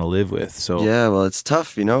you don't want to live with. So yeah, well, it's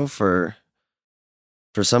tough, you know, for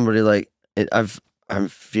somebody like it. I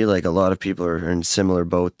feel like a lot of people are in similar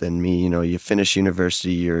boat than me. You know, you finish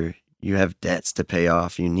university, you have debts to pay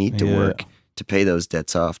off. You need to work to pay those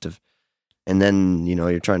debts off. And then, you know,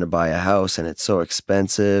 you're trying to buy a house and it's so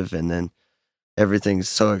expensive, and then everything's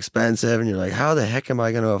so expensive, and you're like, how the heck am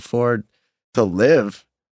I going to afford to live?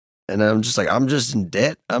 And I'm just like, I'm just in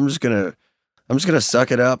debt. I'm just going to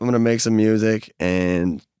suck it up. I'm going to make some music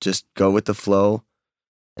and just go with the flow.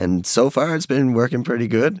 And so far it's been working pretty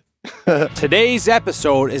good. Today's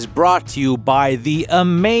episode is brought to you by the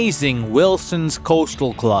amazing Wilson's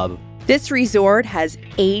Coastal Club. This resort has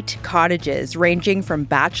 8 cottages ranging from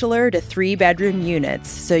bachelor to 3-bedroom units,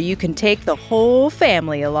 so you can take the whole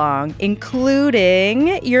family along,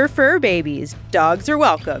 including your fur babies. Dogs are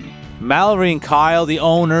welcome. Mallory and Kyle, the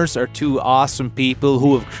owners, are two awesome people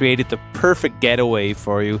who have created the perfect getaway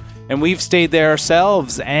for you. And we've stayed there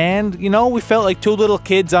ourselves, and, we felt like two little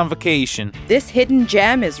kids on vacation. This hidden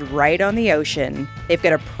gem is right on the ocean. They've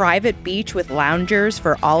got a private beach with loungers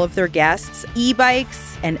for all of their guests,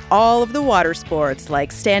 e-bikes, and all of the water sports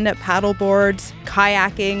like stand-up paddle boards,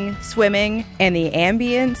 kayaking, swimming, and the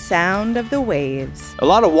ambient sound of the waves. A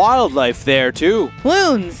lot of wildlife there, too.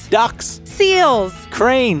 Loons, Ducks, seals,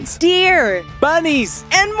 cranes, deer, bunnies,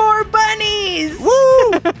 and more bunnies!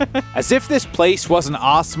 woo! As if this place wasn't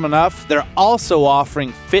awesome enough, they're also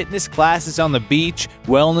offering fitness classes on the beach,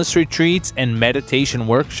 wellness retreats, and meditation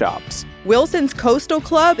workshops. Wilson's Coastal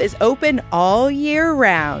Club is open all year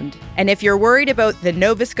round. And if you're worried about the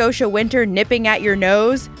Nova Scotia winter nipping at your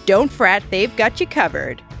nose, don't fret, they've got you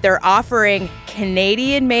covered. They're offering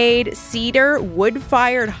Canadian-made cedar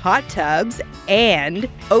wood-fired hot tubs and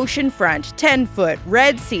oceanfront 10-foot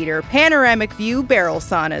red cedar panoramic view barrel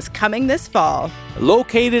saunas coming this fall.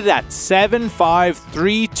 Located at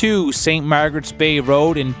 7532 St. Margaret's Bay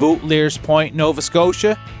Road in Bootlears Point, Nova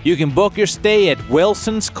Scotia, you can book your stay at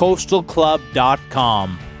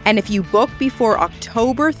wilsonscoastalclub.com. And if you book before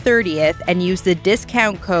October 30th and use the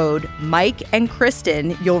discount code Mike and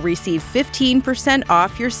Kristen, you'll receive 15%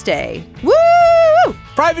 off your stay. Woo!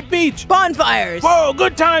 Private beach! Bonfires! Whoa,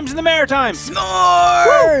 good times in the Maritimes!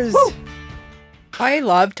 S'mores! Woo! I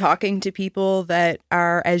love talking to people that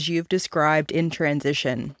are, as you've described, in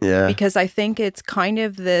transition. Yeah. Because I think it's kind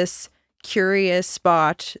of this curious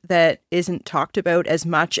spot that isn't talked about as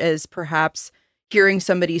much as perhaps hearing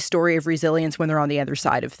somebody's story of resilience when they're on the other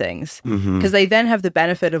side of things. Because they then have the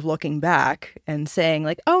benefit of looking back and saying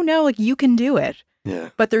like, oh no, like you can do it. Yeah.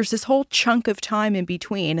 But there's this whole chunk of time in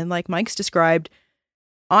between. And like Mike's described,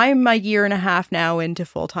 I'm a year and a half now into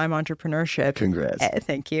full-time entrepreneurship. Congrats.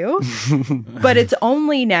 Thank you. But it's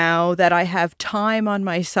only now that I have time on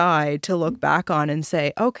my side to look back on and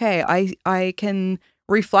say, okay, I can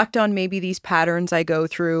reflect on maybe these patterns I go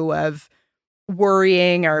through of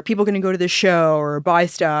worrying, are people going to go to the show or buy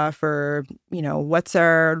stuff, or, what's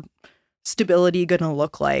our stability going to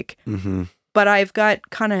look like? But I've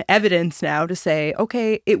got kind of evidence now to say,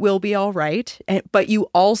 okay, it will be all right. But you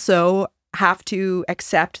also have to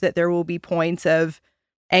accept that there will be points of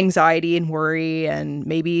anxiety and worry, and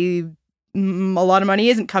maybe a lot of money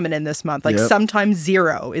isn't coming in this month. Like sometimes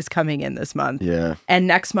zero is coming in this month. Yeah. And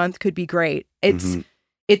next month could be great.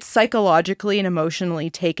 It's psychologically and emotionally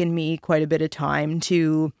taken me quite a bit of time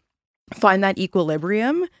to find that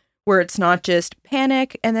equilibrium where it's not just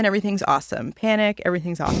panic and then everything's awesome. Panic,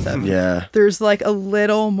 everything's awesome. Yeah. There's like a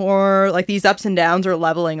little more, like these ups and downs are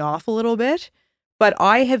leveling off a little bit. But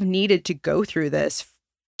I have needed to go through this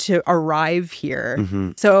to arrive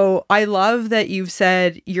here. So I love that you've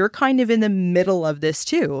said you're kind of in the middle of this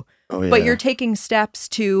too. Oh, yeah. But you're taking steps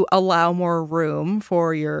to allow more room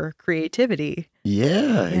for your creativity.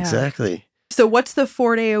 Yeah, exactly. So what's the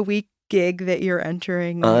 4-day-a-week gig that you're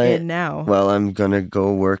entering in now? Well, I'm going to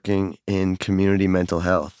go working in community mental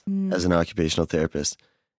health as an occupational therapist.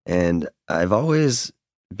 And I've always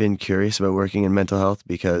been curious about working in mental health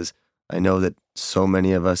because I know that so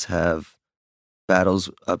many of us have battles,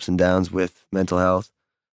 ups and downs with mental health.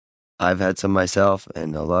 I've had some myself,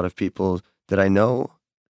 and a lot of people that I know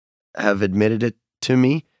have admitted it to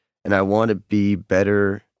me, and I want to be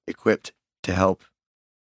better equipped to help.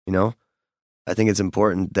 I think it's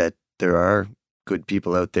important that there are good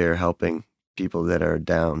people out there helping people that are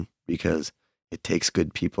down, because it takes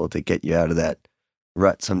good people to get you out of that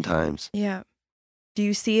rut sometimes. Yeah. Do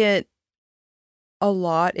you see it a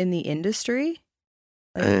lot in the industry?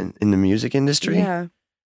 And in the music industry? Yeah.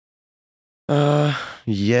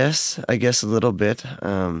 Yes, I guess a little bit.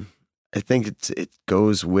 I think it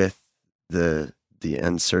goes with the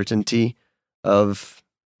uncertainty of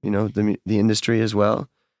the industry as well,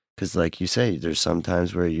 because like you say, there's some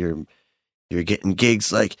times where you're getting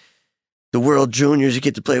gigs like the World Juniors, you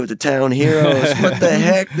get to play with the Town Heroes. What the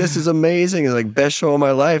heck? This is amazing! It's like best show of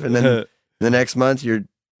my life, and then the next month you're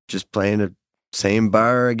just playing the same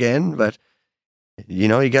bar again. But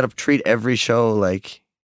you got to treat every show like,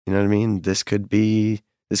 you know what I mean? This could be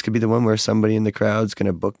the one where somebody in the crowd's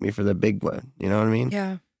gonna book me for the big one. You know what I mean?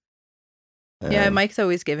 Yeah. Yeah, Mike's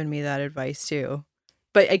always given me that advice too.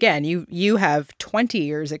 But again, you have 20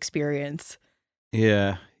 years experience.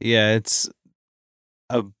 Yeah, it's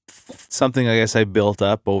something I guess I built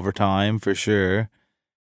up over time for sure.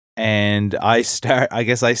 And I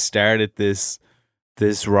started this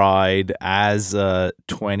ride as a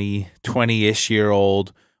 20-ish year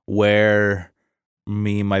old, where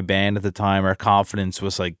me and my band at the time, our confidence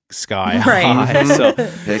was like sky Right. high. So,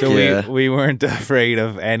 Heck so yeah. we weren't afraid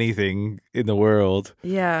of anything in the world.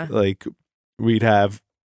 Yeah. Like we'd have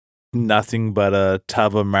nothing but a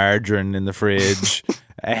tub of margarine in the fridge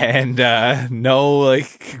and no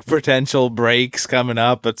like potential breaks coming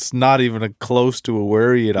up. It's not even close to a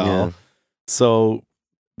worry at all. Yeah. So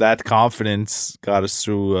that confidence got us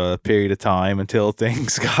through a period of time until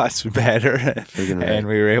things got better Freaking right. and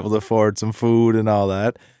we were able to afford some food and all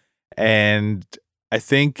that. And I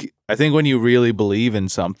think when you really believe in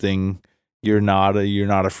something, you're not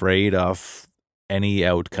afraid of any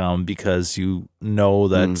outcome because you know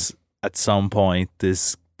that at some point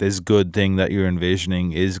this good thing that you're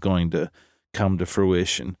envisioning is going to come to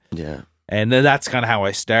fruition. Yeah. And then that's kind of how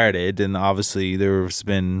I started. And obviously there's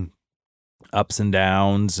been ups and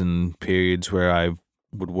downs and periods where I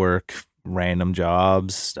would work random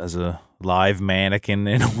jobs as a live mannequin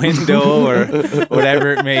in a window or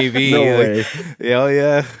whatever it may be. No Like, way.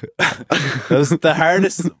 yeah. That was the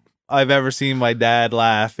hardest I've ever seen my dad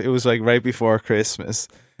laugh. It was like right before Christmas.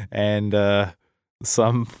 And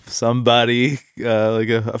somebody like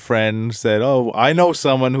a friend said, "Oh, I know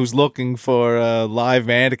someone who's looking for a live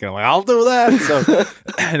mannequin." I'm like, "I'll do that." So,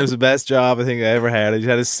 and it was the best job I think I ever had. I just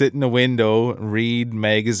had to sit in the window and read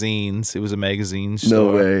magazines. It was a magazine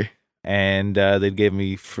store. No way. And they'd give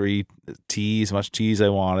me free tea, as much tea as I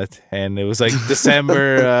wanted. And it was like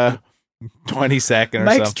December 22nd or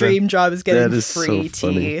Mike's something. dream job is getting That is so free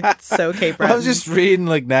funny. tea. It's so Cape I Breton. was just reading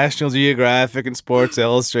like National Geographic and Sports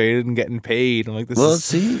Illustrated and getting paid. I'm like, this Well, is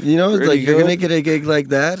see, you know, pretty like you're good. gonna get a gig like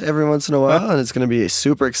that every once in a while, and it's gonna be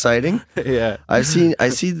super exciting. yeah. I see.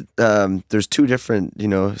 There's two different,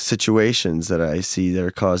 situations that I see that are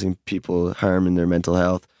causing people harm in their mental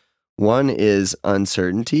health. One is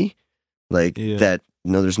uncertainty, like Yeah. that.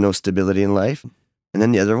 There's no stability in life, and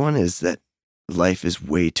then the other one is that life is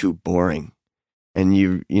way too boring, and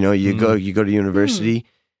you go to university,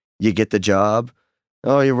 you get the job.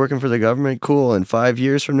 Oh, you're working for the government, cool. And 5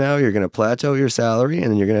 years from now, you're gonna plateau your salary, and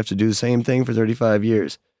then you're gonna have to do the same thing for 35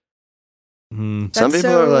 years. Mhm. Some That's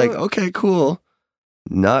people are so- like, okay, cool.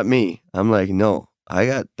 Not me. I'm like, no, I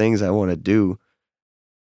got things I want to do.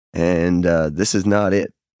 And this is not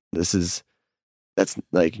it. That's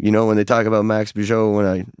like, when they talk about Max Bujold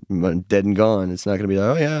when I'm dead and gone, it's not going to be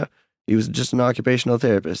like, oh yeah, he was just an occupational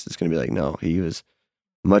therapist. It's going to be like, no, he was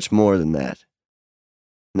much more than that.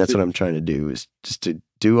 And that's what I'm trying to do, is just to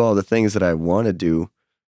do all the things that I want to do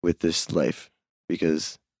with this life,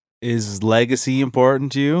 because Is legacy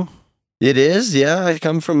important to you? it is, yeah. I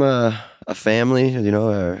come from a family,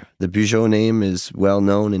 the Bujold name is well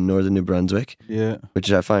known in northern New Brunswick, Yeah.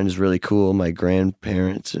 which I find is really cool. My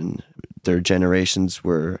grandparents and their generations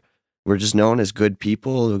were just known as good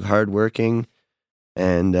people, hardworking,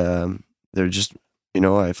 and they're just,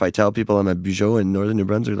 if I tell people I'm a Bujold in northern New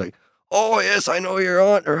Brunswick, like, oh yes, I know your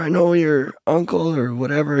aunt or I know your uncle or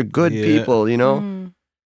whatever, good Yeah. people, Mm.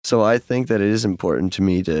 So I think that it is important to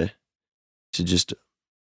me to just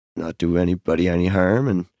not do anybody any harm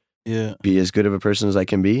and Yeah. be as good of a person as I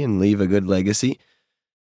can be and leave a good legacy,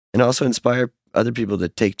 and also inspire other people to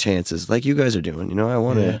take chances like you guys are doing. I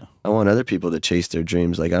want other people to chase their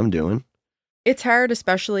dreams like I'm doing. It's hard,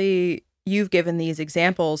 especially you've given these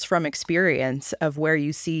examples from experience of where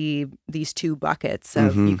you see these two buckets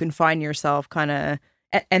of Mhm. you can find yourself kind of,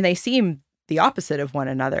 and they seem the opposite of one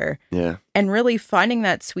another. Yeah. And really finding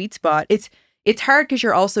that sweet spot, it's hard because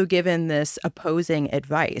you're also given this opposing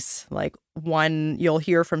advice. Like, one, you'll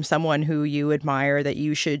hear from someone who you admire that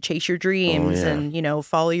you should chase your dreams yeah. and,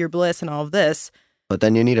 follow your bliss and all of this. But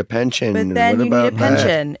then you need a pension. But and then what you need a about that?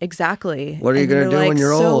 pension. Exactly. What are you And gonna you're do when like,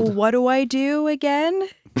 you're so old?" what do I do again?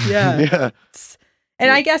 Yeah. Yeah. And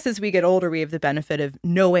I guess as we get older, we have the benefit of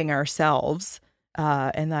knowing ourselves.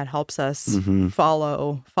 And that helps us Mhm.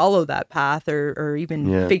 follow that path or even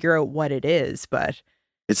Yeah. figure out what it is. But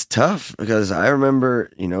It's tough because I remember,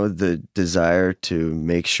 the desire to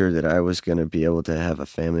make sure that I was going to be able to have a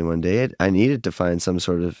family one day. I needed to find some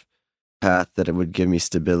sort of path that it would give me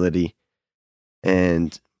stability.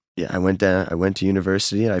 And yeah, I went to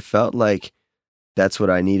university, and I felt like that's what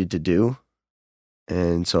I needed to do.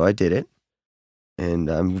 And so I did it. And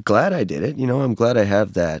I'm glad I did it. I'm glad I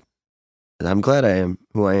have that. And I'm glad I am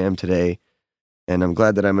who I am today. And I'm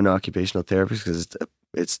glad that I'm an occupational therapist because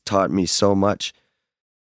it's taught me so much.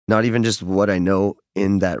 Not even just what I know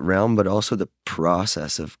in that realm, but also the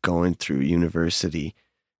process of going through university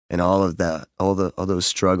and all of that, all those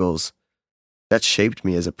struggles. That shaped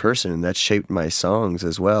me as a person, and that shaped my songs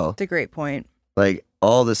as well. it's a great point. Like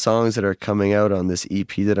all the songs that are coming out on this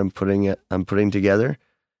EP that I'm putting together,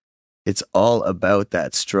 it's all about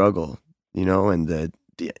that struggle. you know, and the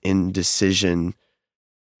indecision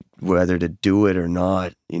whether to do it or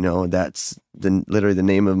not, you know, that's literally the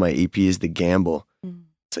name of my EP is The Gamble. Mm.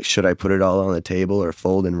 It's like, should I put it all on the table or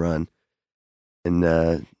fold and run? And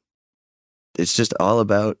it's just all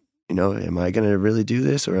about, you know, am I going to really do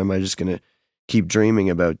this, or am I just going to keep dreaming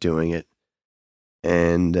about doing it?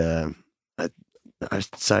 And I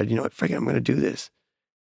decided, you know what, frick it, I'm going to do this.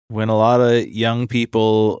 When a lot of young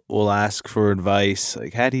people will ask for advice,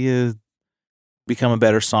 like, how do you become a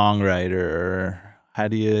better songwriter, or how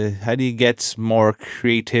do you get more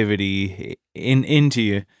creativity into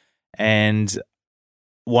you? And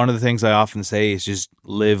one of the things I often say is just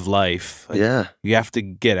live life. Like, Yeah. you have to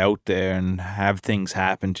get out there and have things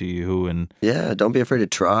happen to you, and Yeah, don't be afraid to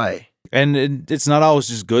try. And it's not always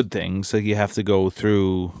just good things. Like, you have to go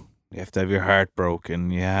through, you have to have your heart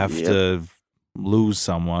broken, you have to lose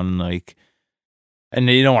someone, like, and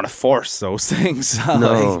you don't want to force those things.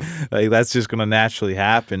 No. like that's just going to naturally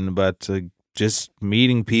happen. But just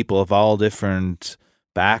meeting people of all different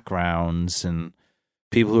backgrounds and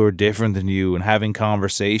people who are different than you, and having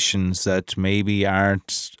conversations that maybe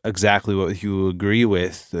aren't exactly what you agree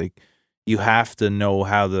with, like, you have to know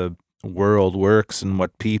how the world works and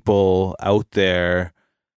what people out there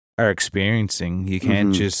are experiencing. You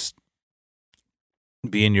can't just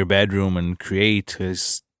be in your bedroom and create,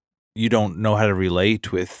 because you don't know how to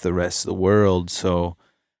relate with the rest of the world. So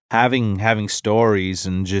having stories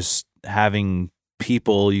and just having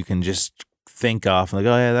people you can just think of, like,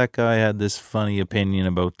 oh yeah, that guy had this funny opinion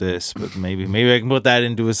about this, but maybe I can put that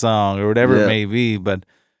into a song or whatever it may be. But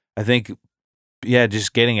I think,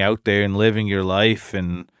 just getting out there and living your life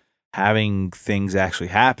and having things actually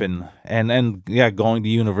happen, and going to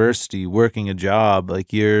university, working a job,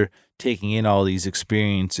 like, you're taking in all these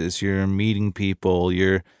experiences, you're meeting people,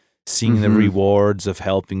 you're seeing the rewards of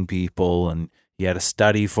helping people, and you had to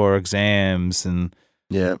study for exams, and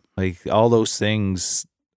like, all those things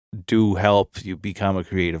do help you become a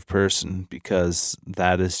creative person, because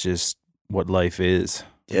that is just what life is.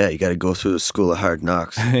 Yeah, you got to go through the school of hard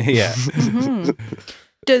knocks. Yeah.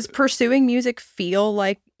 Does pursuing music feel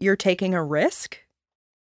like you're taking a risk?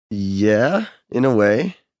 Yeah, in a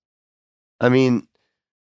way. I mean,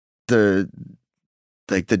 the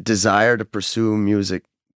desire to pursue music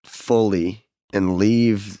fully and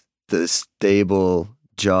leave the stable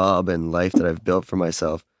job and life that I've built for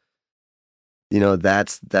myself, you know,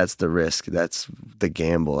 that's the risk. That's the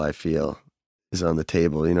gamble I feel is on the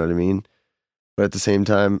table. You know what I mean? But at the same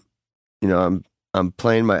time, you know,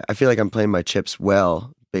 I feel like I'm playing my chips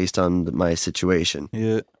well based on my situation.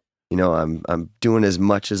 Yeah. You know, I'm doing as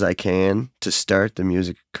much as I can to start the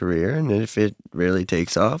music career, and if it really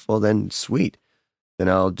takes off, well, then sweet. Then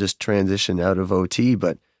I'll just transition out of OT.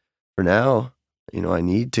 But for now, you know, I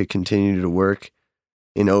need to continue to work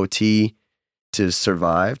in OT to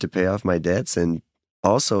survive, to pay off my debts, and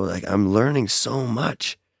also, like, I'm learning so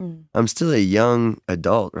much. I'm still a young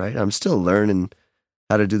adult, right? I'm still learning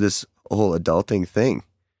how to do this whole adulting thing.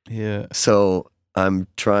 Yeah. So I'm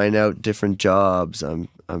trying out different jobs. I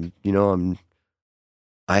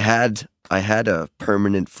had a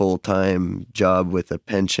permanent full-time job with a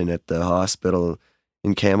pension at the hospital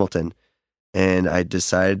in Campbellton, and I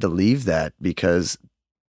decided to leave that because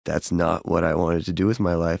that's not what I wanted to do with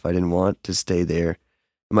my life. I didn't want to stay there.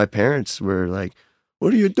 My parents were like,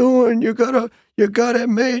 "What are you doing? You got a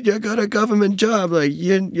government job. Like,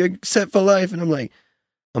 you're set for life." And I'm like,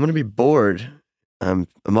 I'm gonna be bored. I'm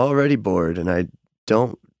already bored, and I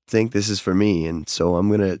don't think this is for me. And so I'm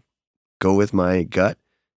gonna go with my gut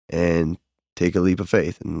and take a leap of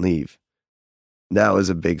faith and leave. That was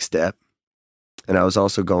a big step. And I was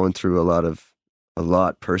also going through a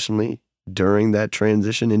lot personally during that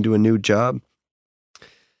transition into a new job.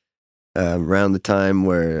 Around the time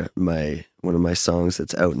where one of my songs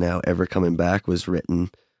that's out now, Ever Coming Back, was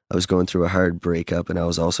written, I was going through a hard breakup, and I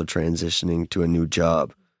was also transitioning to a new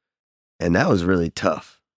job. And that was really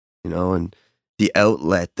tough, you know, and the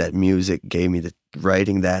outlet that music gave me,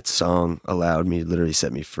 writing that song allowed me, literally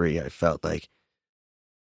set me free. I felt like,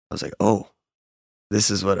 I was like, oh,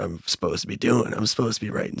 this is what I'm supposed to be doing. I'm supposed to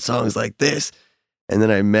be writing songs like this. And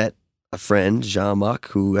then I met a friend, Jean-Marc,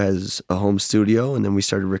 who has a home studio, and then we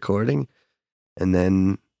started recording. And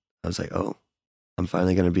then I was like, oh, I'm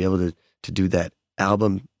finally going to be able to do that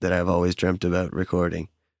album that I've always dreamt about recording.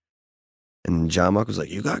 And Jean-Marc was like,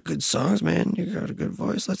 you got good songs, man. You got a good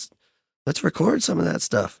voice. Let's record some of that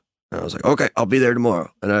stuff. And I was like, okay, I'll be there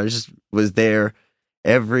tomorrow. And I just was there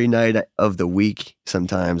every night of the week.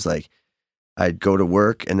 Sometimes, like, I'd go to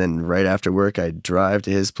work, and then right after work, I'd drive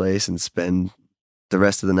to his place and spend the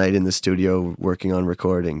rest of the night in the studio working on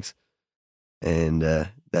recordings. and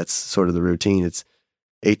that's sort of the routine. It's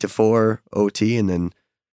 8 to 4 OT, and then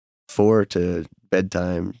 4 to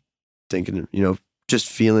bedtime. Thinking, just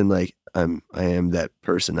feeling like I am that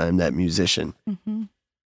person. I'm that musician. Mm-hmm.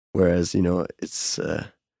 Whereas, it's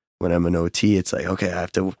when I'm an OT, it's like, okay, I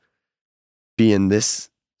have to be in this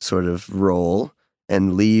sort of role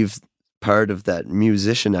and leave part of that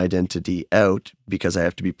musician identity out because I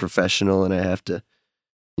have to be professional and I have to,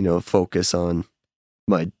 focus on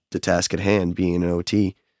the task at hand, being an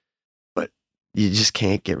OT. But you just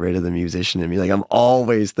can't get rid of the musician in me. Like, I'm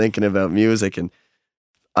always thinking about music and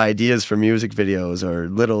ideas for music videos or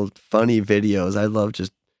little funny videos. I love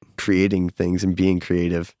just creating things and being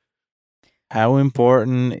creative. How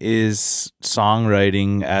important is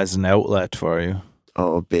songwriting as an outlet for you?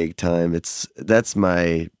 Oh, big time. I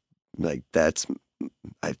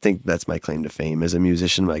think that's my claim to fame as a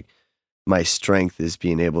musician. Like, my strength is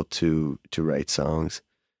being able to write songs.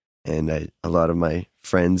 And a lot of my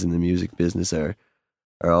friends in the music business are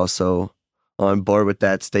also on board with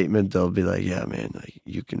that statement. They'll be like, yeah, man, like,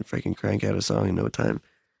 you can freaking crank out a song in no time.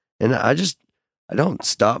 And I don't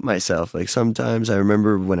stop myself. Like, sometimes I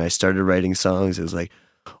remember when I started writing songs, it was like,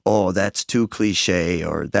 oh, that's too cliche,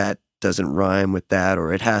 or that doesn't rhyme with that,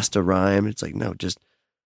 or it has to rhyme. It's like, no, just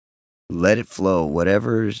let it flow.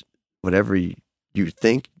 Whatever you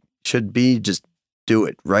think should be, just do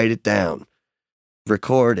it. Write it down.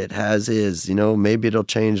 Record it as is. Maybe it'll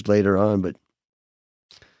change later on, but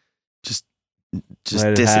just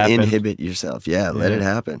disinhibit yourself. Yeah, let it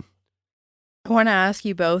happen. I want to ask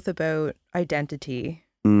you both about identity.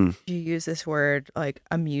 You use this word like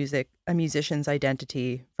a musician's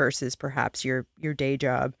identity versus perhaps your day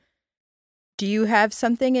job. Do you have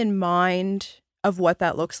something in mind of what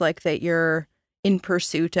that looks like that you're in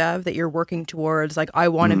pursuit of, that you're working towards? Like, I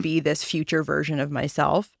want to be this future version of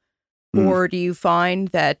myself. Or do you find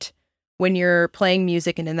that when you're playing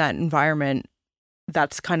music and in that environment,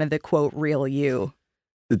 that's kind of the quote real you?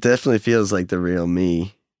 It definitely feels like the real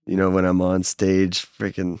me. When I'm on stage,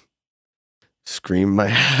 freaking scream my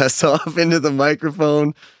ass off into the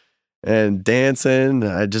microphone and dancing.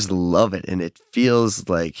 I just love it. And it feels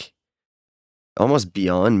like almost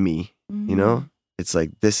beyond me, It's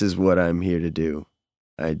like, this is what I'm here to do.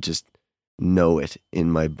 I just know it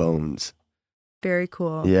in my bones. Very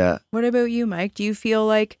cool. Yeah. What about you, Mike? Do you feel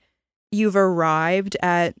like you've arrived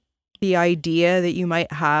at the idea that you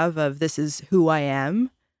might have of this is who I am?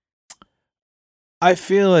 I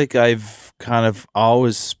feel like I've kind of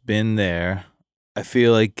always been there. I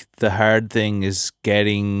feel like the hard thing is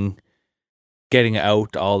getting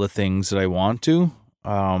out all the things that I want to.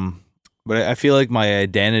 But I feel like my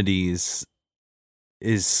identity is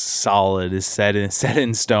solid, is set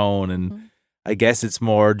in stone, and I guess it's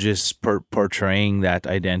more just portraying that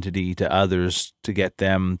identity to others to get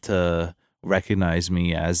them to recognize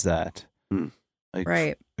me as that. Like,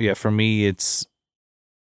 right. Yeah, for me,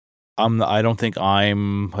 I don't think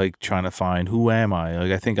I'm like trying to find who am I.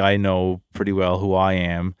 Like, I think I know pretty well who I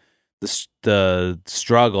am. The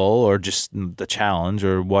struggle or just the challenge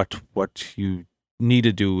or what you need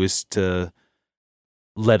to do is to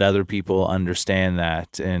let other people understand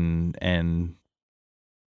that and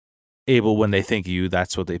able, when they think of you,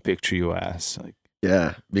 that's what they picture you as. Like,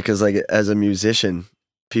 yeah, because like as a musician,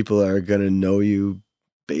 people are gonna know you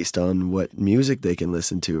based on what music they can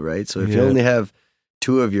listen to, right? So if you only have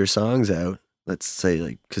 2 of your songs out, let's say,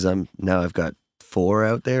 like, because I've got 4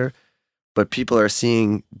 out there, but people are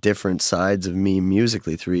seeing different sides of me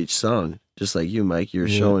musically through each song. Just like you, Mike, you're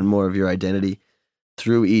showing more of your identity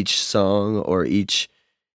through each song or each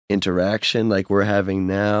interaction like we're having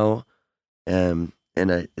now.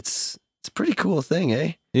 It's a pretty cool thing,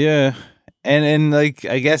 eh? Yeah. And like,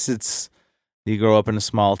 I guess it's, you grow up in a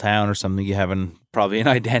small town or something, you have probably an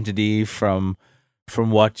identity from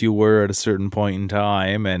what you were at a certain point in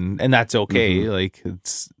time, and that's okay. Like,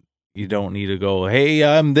 you don't need to go, hey,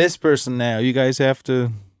 I'm this person now. You guys have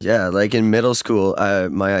to. Yeah, like in middle school,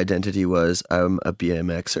 my identity was I'm a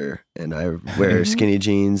BMXer and I wear skinny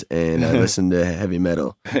jeans and I listen to heavy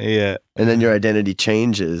metal. Yeah. And then your identity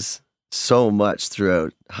changes so much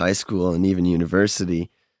throughout high school and even university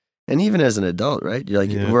and even as an adult, right? You're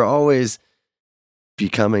like, we're always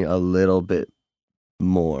becoming a little bit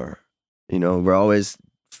more, we're always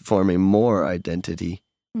forming more identity,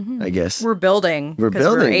 I guess. We're building because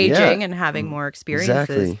we're aging and having more experiences.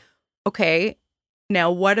 Exactly. Okay. Now,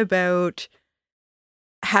 what about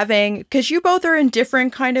because you both are in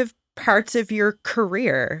different kind of parts of your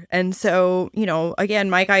career. And so, again,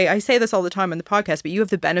 Mike, I say this all the time on the podcast, but you have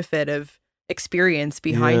the benefit of experience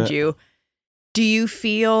behind you. Do you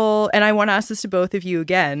feel, and I want to ask this to both of you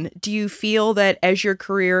again, do you feel that as your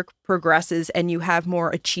career progresses and you have more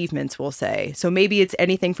achievements, we'll say, so maybe it's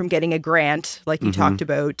anything from getting a grant, like you talked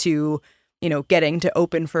about, to, getting to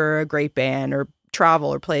open for a great band or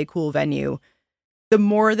travel or play a cool venue, the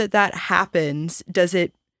more that happens, does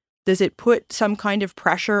it put some kind of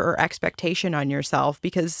pressure or expectation on yourself?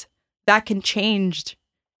 Because that can change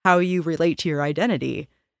how you relate to your identity.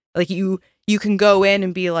 Like you can go in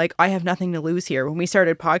and be like, I have nothing to lose here. When we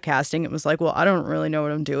started podcasting, it was like, well, I don't really know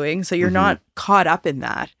what I'm doing. So you're not caught up in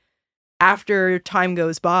that. After time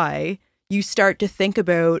goes by, you start to think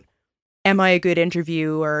about, am I a good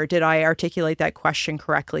interviewer? Did I articulate that question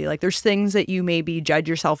correctly? Like there's things that you maybe judge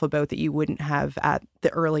yourself about that you wouldn't have at the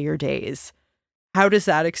earlier days. How does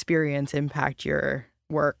that experience impact your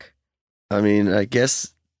work? I mean, I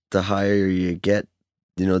guess the higher you get,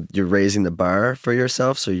 you're raising the bar for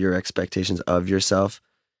yourself, so your expectations of yourself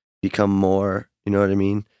become more, you know what I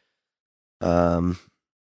mean?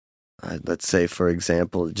 Let's say, for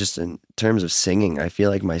example, just in terms of singing, I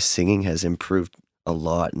feel like my singing has improved a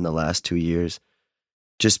lot in the last 2 years,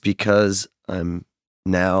 just because I'm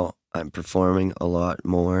performing a lot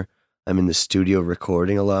more. I'm in the studio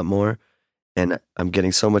recording a lot more, and I'm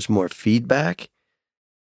getting so much more feedback.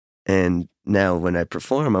 And now when I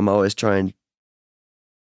perform, I'm always trying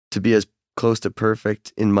to be as close to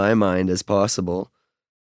perfect in my mind as possible.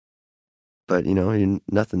 But,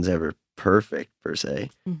 nothing's ever perfect per se.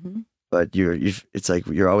 But it's like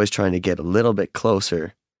you're always trying to get a little bit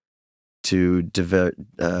closer to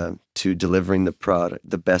delivering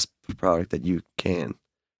the best product that you can.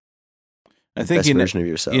 I think version of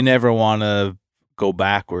yourself. You never want to go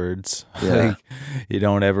backwards. Yeah. You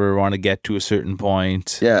don't ever want to get to a certain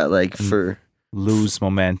point. Yeah, like lose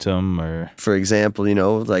momentum, or for example,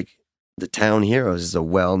 like the Town Heroes is a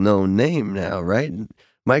well-known name now, right?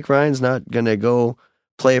 Mike Ryan's not gonna go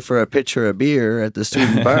play for a pitcher of beer at the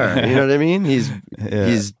student bar. You know what I mean? He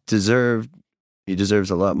deserves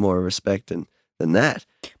a lot more respect than that.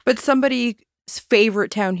 But somebody's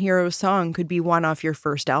favorite Town Hero song could be one off your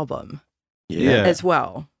first album, as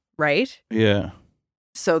well, right? Yeah.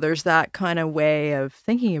 So there's that kind of way of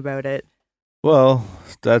thinking about it. Well,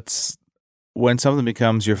 that's when something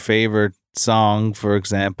becomes your favorite song, for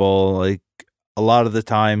example. Like a lot of the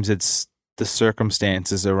times, it's the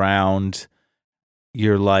circumstances around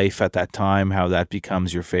your life at that time, how that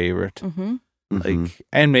becomes your favorite. Like,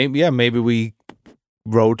 and maybe we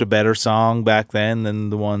wrote a better song back then than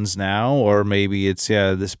the ones now, or maybe it's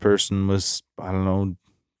this person was, I don't know,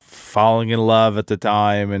 falling in love at the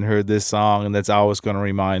time and heard this song, and that's always going to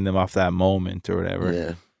remind them of that moment or whatever.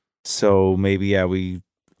 Yeah. So maybe a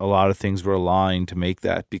lot of things were aligned to make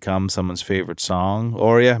that become someone's favorite song,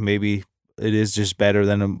 or maybe it is just better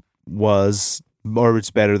than it was, or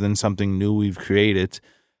it's better than something new we've created.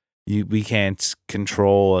 We can't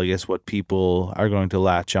control, I guess, what people are going to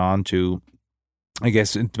latch on to. I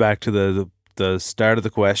guess back to the start of the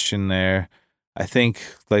question there, I think,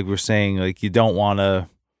 like we're saying, like you don't want to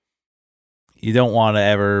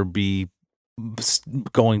ever be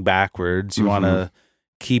going backwards. You want to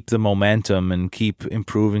keep the momentum and keep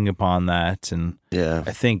improving upon that. And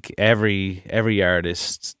I think every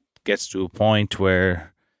artist gets to a point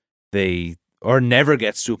where never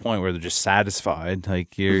gets to a point where they're just satisfied.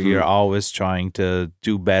 Like you're always trying to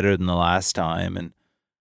do better than the last time. And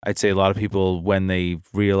I'd say a lot of people, when they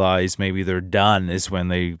realize maybe they're done, is when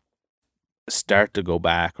they start to go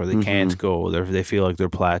back, or they can't go. They feel like they're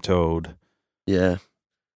plateaued. Yeah.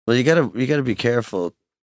 Well, you gotta be careful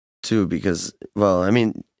too, because, well, I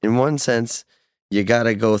mean, in one sense, you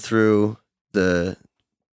gotta go through the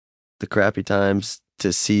crappy times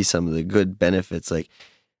to see some of the good benefits. Like,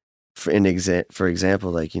 for example,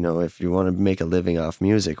 like, if you want to make a living off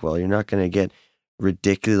music, well, you're not gonna get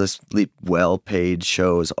ridiculously well-paid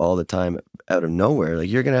shows all the time out of nowhere.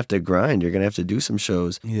 Like, you're gonna have to grind. You're gonna have to do some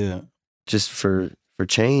shows, just for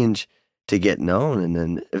change, to get known, and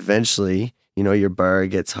then eventually, your bar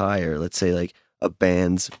gets higher. Let's say like a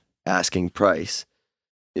band's asking price.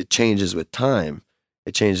 It changes with time.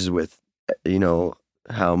 It changes with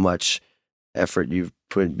how much effort you've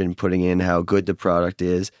been putting in, how good the product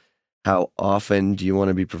is, how often do you want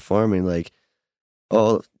to be performing. Like,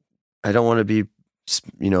 oh, I don't want to be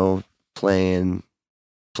playing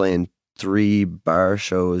 3 bar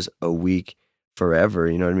shows a week forever.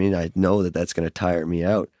 You know what I mean? I know that that's going to tire me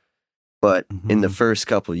out. But in the first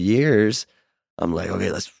couple of years, I'm like,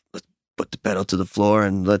 okay, let's put the pedal to the floor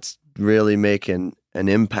and let's really make an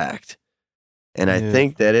impact. And I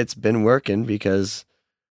think that it's been working, because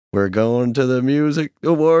we're going to the music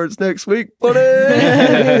awards next week, buddy.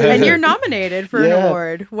 And you're nominated for an Yeah.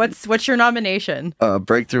 award. What's your nomination?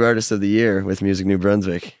 Breakthrough Artist of the Year with Music New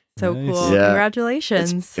Brunswick. So Nice. cool. Yeah.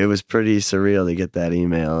 Congratulations. It was pretty surreal to get that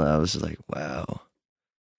email. I was like, wow.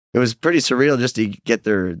 It was pretty surreal just to get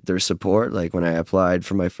their support. Like when I applied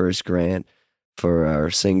for my first grant for our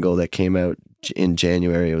single that came out in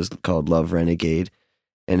January, it was called Love Renegade.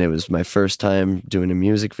 And it was my first time doing a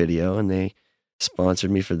music video, and they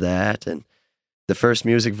sponsored me for that. And the first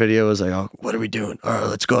music video was like, oh, what are we doing? All right,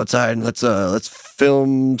 let's go outside and let's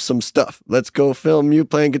film some stuff. Let's go film you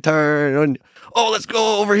playing guitar. And, oh, let's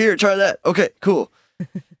go over here, try that. Okay, cool.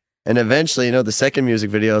 And eventually, the second music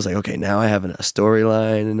video, I was like, okay, now I have a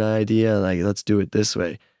storyline and an idea. Like, let's do it this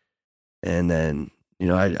way. And then,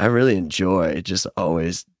 I really enjoy just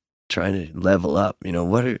always trying to level up.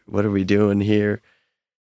 What are we doing here?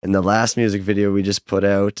 And the last music video we just put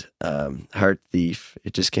out, Heart Thief,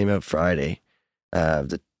 it just came out Friday,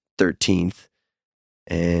 the 13th.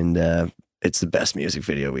 And it's the best music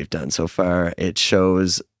video we've done so far. It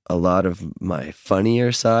shows a lot of my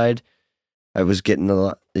funnier side. I was getting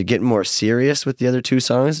more serious with the other two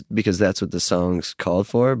songs because that's what the song's called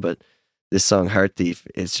for. But this song, Heart Thief,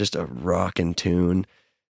 it's just a rockin' tune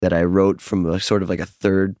that I wrote from a sort of like a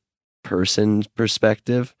third person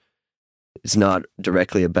perspective. It's not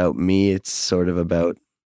directly about me. It's sort of about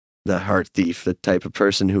the heart thief, the type of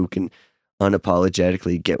person who can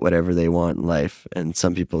unapologetically get whatever they want in life. And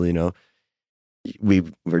some people,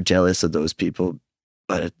 we're jealous of those people.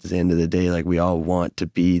 But at the end of the day, like, we all want to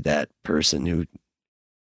be that person who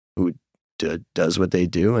does what they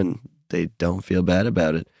do and they don't feel bad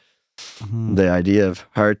about it. Mhm. The idea of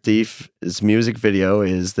Heart Thief, this music video,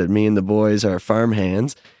 is that me and the boys are farm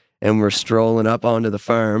hands, and we're strolling up onto the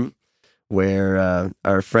farm where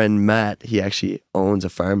our friend Matt, he actually owns a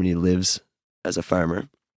farm and he lives as a farmer.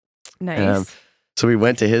 Nice. So we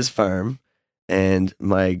went to his farm, and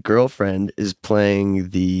my girlfriend is playing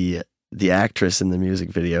the actress in the music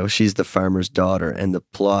video. She's the farmer's daughter, and the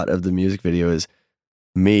plot of the music video is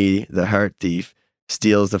me, the heart thief,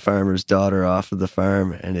 steals the farmer's daughter off of the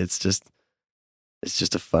farm, and it's just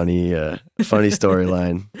a funny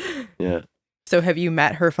storyline. Yeah. So have you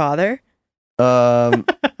met her father?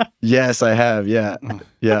 Yes, I have. Yeah.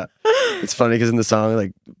 Yeah. It's funny because in the song,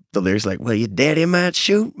 like, the lyrics like, well, your daddy might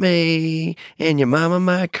shoot me and your mama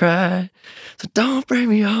might cry. So don't bring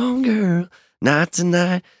me home, girl. Not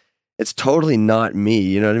tonight. It's totally not me.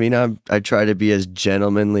 You know what I mean? I try to be as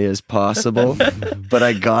gentlemanly as possible, but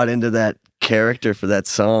I got into that character for that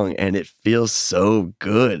song, and it feels so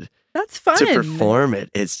good That's fun. to perform it.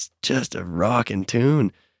 It's just a rockin'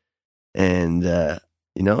 tune. And,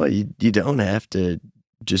 you don't have to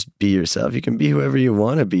just be yourself. You can be whoever you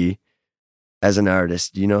want to be as an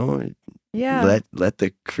artist, Yeah. Let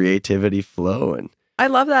the creativity flow. And I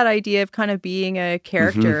love that idea of kind of being a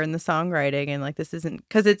character in the songwriting, and like, this isn't,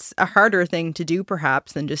 because it's a harder thing to do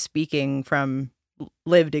perhaps than just speaking from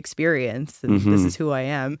lived experience and this is who I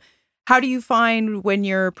am. How do you find when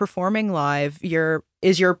you're performing live,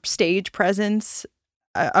 is your stage presence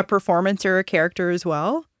a performance or a character as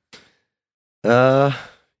well?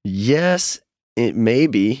 Yes, it may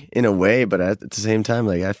be in a way, but at the same time,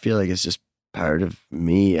 like, I feel like it's just part of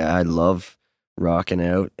me. I love rocking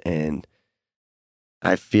out, and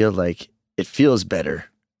I feel like it feels better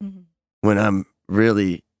when I'm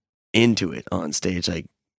really into it on stage, like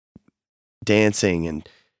dancing and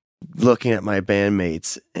looking at my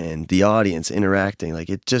bandmates and the audience interacting. Like,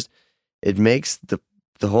 it makes the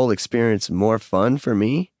whole experience more fun for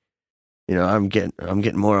me. I'm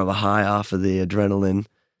getting more of a high off of the adrenaline.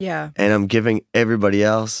 Yeah. And I'm giving everybody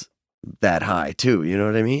else that high too. You know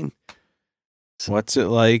what I mean? What's it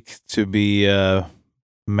like to be a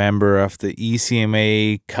member of the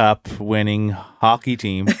ECMA Cup winning hockey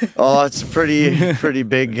team? Oh, it's a pretty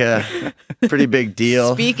big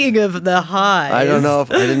deal. Speaking of the highs. I didn't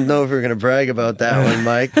know if we were gonna brag about that one,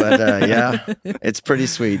 Mike, but yeah, it's pretty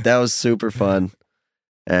sweet. That was super fun.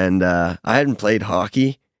 And I hadn't played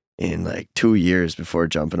hockey in like 2 years before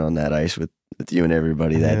jumping on that ice with you and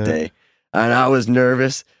everybody that day. And I was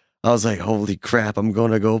nervous. I was like, holy crap, I'm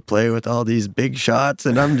going to go play with all these big shots,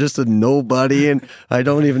 and I'm just a nobody, and I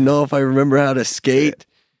don't even know if I remember how to skate.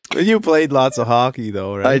 You played lots of hockey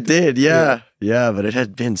though, right? I did, yeah. Yeah, but it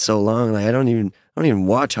had been so long. Like, I don't even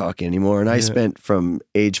watch hockey anymore, and I spent from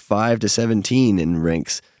age 5 to 17 in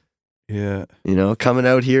rinks. Yeah. Coming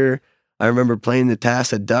out here, I remember playing the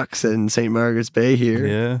Tassa Ducks in St. Margaret's Bay here.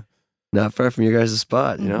 Yeah. Not far from your guys'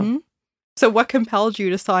 spot, So what compelled you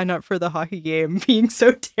to sign up for the hockey game, being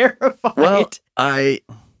so terrified? Well, I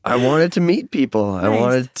wanted to meet people. I Nice.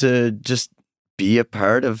 wanted to just be a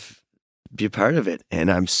part of it.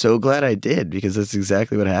 And I'm so glad I did, because that's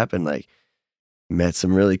exactly what happened. Like, met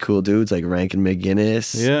some really cool dudes like Rankin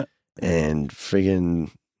McGuinness. Yeah. And friggin',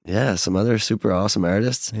 some other super awesome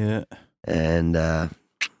artists. Yeah. And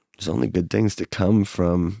there's only good things to come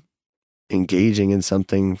from engaging in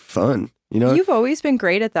something fun. You know, you've always been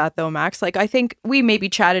great at that, though, Max. Like, I think we maybe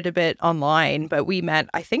chatted a bit online, but we met,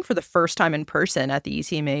 I think, for the first time in person at the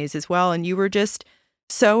ECMAs as well. And you were just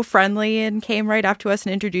so friendly and came right up to us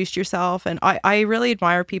and introduced yourself. And I really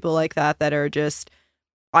admire people like that are just,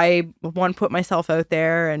 I want to put myself out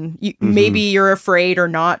there, and maybe you're afraid or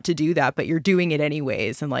not to do that, but you're doing it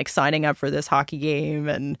anyways, and like signing up for this hockey game,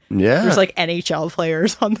 and there's like NHL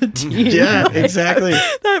players on the team. Yeah, exactly.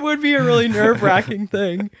 That would be a really nerve-wracking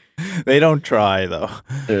thing. They don't try, though.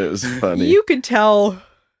 It was funny. You could tell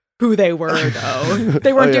who they were, though.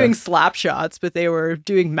 They weren't doing slap shots, but they were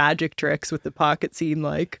doing magic tricks with the puck, it seemed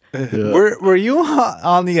like. Yeah. Were you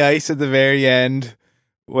on the ice at the very end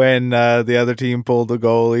when the other team pulled the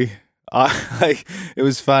goalie? Like, it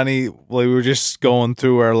was funny. We were just going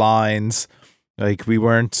through our lines. Like, we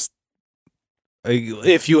weren't.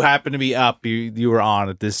 If you happen to be up, you were on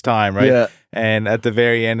at this time, right? Yeah. And at the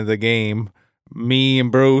very end of the game, me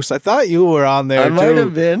and Bruce, I thought you were on there too. I might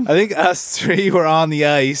have been. I think us three were on the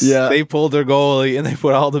ice. Yeah. They pulled their goalie and they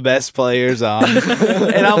put all the best players on.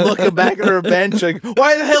 And I'm looking back at our bench like,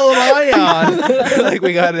 why the hell am I on? Like,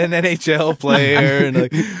 we got an NHL player and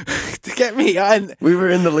like, to get me on. We were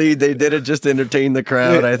in the lead. They did it just to entertain the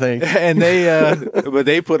crowd, I think. And but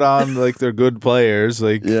they put on like their good players.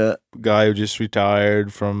 Like, guy who just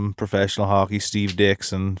retired from professional hockey, Steve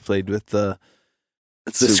Dixon, played with the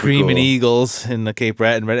Screaming Eagles in the Cape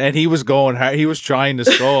Breton, and he was going hard. He was trying to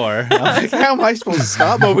score. I'm like, how am I supposed to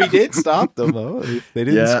stop? But we did stop them, though. They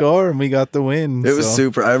didn't score, and we got the win. It was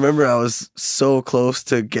super. I remember I was so close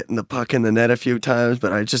to getting the puck in the net a few times,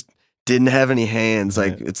 but I just didn't have any hands.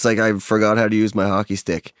 Like, it's like I forgot how to use my hockey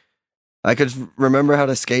stick. I could remember how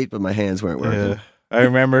to skate, but my hands weren't working. Yeah. I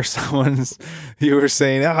remember you were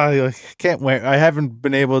saying, I can't wear, I haven't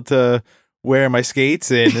been able to wear my skates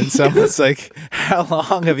in, and someone's like, how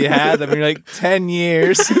long have you had them? And you're like, 10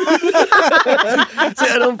 years. See,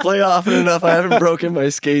 I don't play often enough. I haven't broken my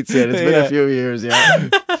skates yet. It's been a few years,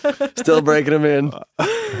 Still breaking them in.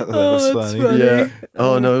 That was funny. Yeah.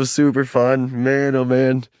 Oh no, it was super fun. Man, oh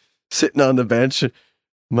man. Sitting on the bench,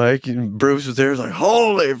 Mike and Bruce was there, was like,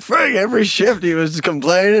 holy frig, every shift he was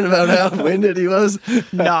complaining about how winded he was. Nauseous.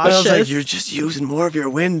 And I was like, you're just using more of your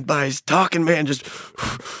wind by talking, man. Just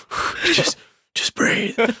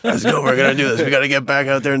breathe. Let's go. We're going to do this. We got to get back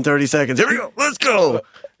out there in 30 seconds. Here we go. Let's go.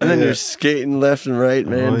 And then you're skating left and right,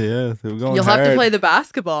 man. Oh, yeah. They were going You'll have to play the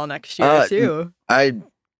basketball next year, too.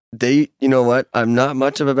 You know what? I'm not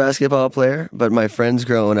much of a basketball player, but my friends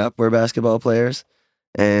growing up were basketball players.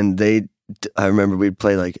 And I remember we'd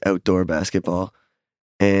play like outdoor basketball,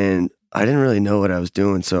 and I didn't really know what I was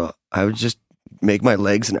doing. So I would just make my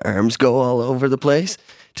legs and arms go all over the place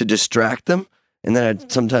to distract them. And then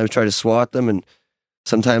I'd sometimes try to swat them, and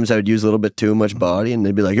sometimes I would use a little bit too much body, and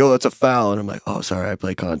they'd be like, "Oh, that's a foul." And I'm like, "Oh, sorry, I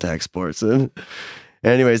play contact sports." And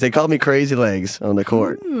anyways, they called me Crazy Legs on the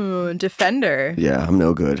court. Ooh, defender. Yeah, I'm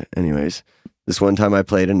no good. Anyways, this one time I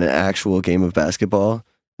played in an actual game of basketball,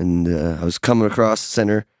 and I was coming across the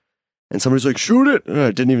center, and somebody's like, "Shoot it!" And I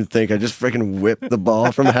didn't even think. I just freaking whipped the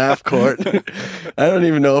ball from half court. I don't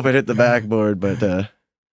even know if it hit the backboard, but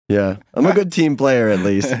yeah, I'm a good team player at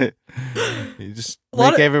least. You just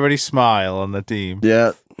make everybody smile on the team.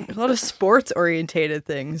 Yeah. A lot of sports-orientated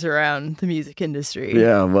things around the music industry.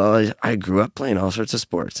 Yeah, well, I grew up playing all sorts of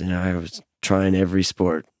sports. You know, I was trying every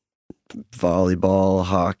sport. Volleyball,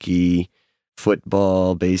 hockey,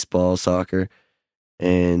 football, baseball, soccer.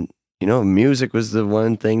 And, you know, music was the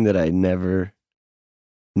one thing that I never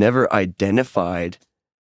identified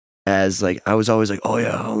as, like, I was always like, oh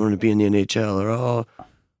yeah, I'm going to be in the NHL, or oh,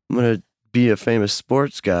 I'm going to be a famous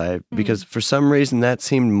sports guy, because for some reason that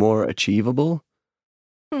seemed more achievable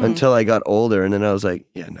until I got older. And then I was like,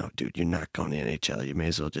 yeah, no, dude, you're not going to the NHL. You may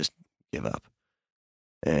as well just give up.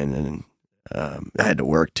 And then I had to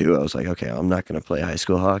work too. I was like, okay, I'm not going to play high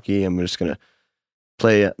school hockey. I'm just going to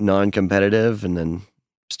play non-competitive, and then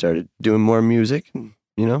started doing more music, you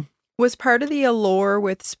know? Was part of the allure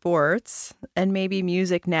with sports and maybe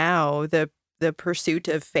music now the pursuit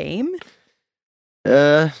of fame?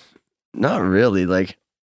 Not really. Like,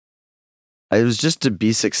 it was just to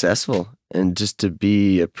be successful and just to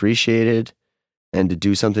be appreciated and to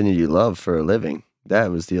do something that you love for a living.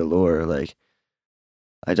 That was the allure. Like,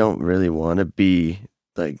 I don't really want to be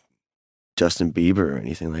like Justin Bieber or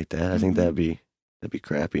anything like that. I think that'd be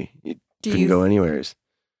crappy. You couldn't go anywhere.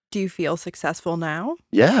 Do you feel successful now?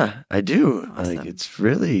 Yeah, I do. Awesome. Like, it's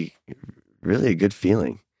really, really a good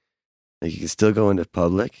feeling. Like, you can still go into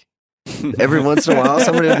public. Every once in a while,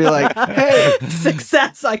 somebody will be like, hey.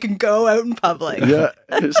 Success, I can go out in public. Yeah.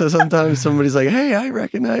 So sometimes somebody's like, hey, I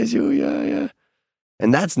recognize you. Yeah, yeah.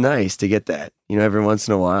 And that's nice to get that, every once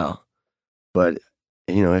in a while. But,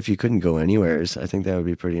 if you couldn't go anywhere, I think that would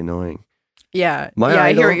be pretty annoying. Yeah.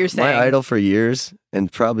 I hear what you're saying. My idol for years,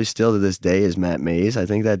 and probably still to this day, is Matt Mays. I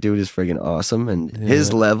think that dude is friggin' awesome. And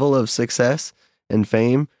his level of success and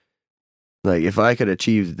fame, like, if I could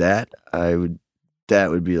achieve that, that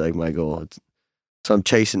would be like my goal. So I'm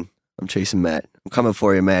chasing Matt. I'm coming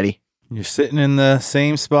for you, Matty. You're sitting in the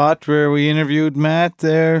same spot where we interviewed Matt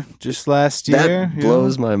there just last year. That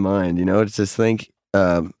blows my mind, to just think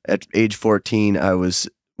at age 14, I was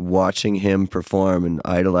watching him perform and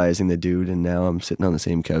idolizing the dude, and now I'm sitting on the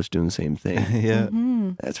same couch doing the same thing. Yeah.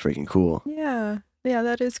 Mm-hmm. That's freaking cool. Yeah. Yeah,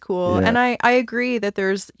 that is cool. Yeah. And I agree that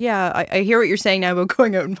I hear what you're saying now about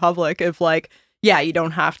going out in public of like, yeah, you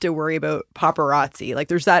don't have to worry about paparazzi. Like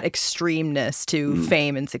there's that extremeness to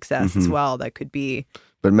fame and success as well that could be.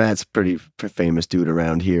 But Matt's pretty famous dude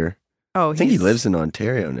around here. Oh, I think he lives in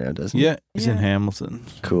Ontario now, doesn't he? Yeah, he's in Hamilton.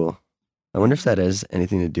 Cool. I wonder if that has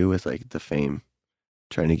anything to do with like the fame,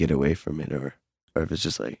 trying to get away from it, or if it's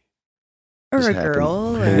just like, or just a happened.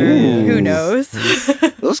 girl, or Ooh. who knows?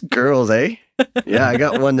 Those girls, eh? Yeah, I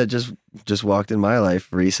got one that just walked in my life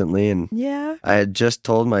recently, and Yeah. I had just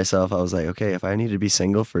told myself, I was like, okay, if I need to be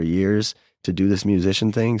single for years to do this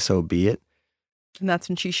musician thing, so be it. And that's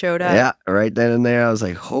when she showed up. Yeah, right then and there, I was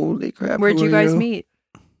like, holy crap. Where'd who you are guys meet?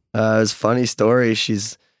 It was a funny story.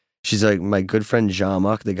 She's like my good friend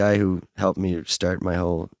Jean-Marc, the guy who helped me start my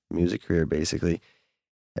whole music career, basically.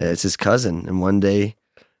 It's his cousin. And one day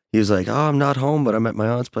he was like, oh, I'm not home, but I'm at my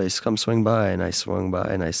aunt's place. Come swing by. And I swung by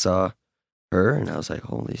and I saw her, and I was like,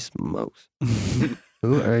 holy smokes.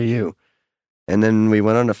 Who are you? And then we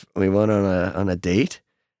went on a date.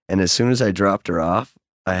 And as soon as I dropped her off,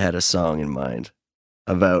 I had a song in mind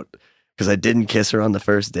because I didn't kiss her on the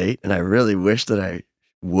first date, and I really wish that I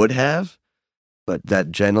would have, but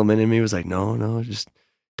that gentleman in me was like, no, just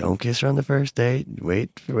don't kiss her on the first date. Wait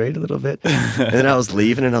a little bit. And then I was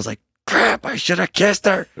leaving, and I was like, crap, I should have kissed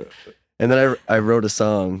her. And then I wrote a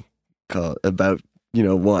song about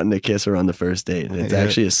wanting to kiss her on the first date, and it's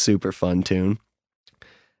actually a super fun tune.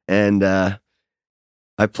 And I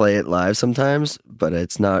play it live sometimes, but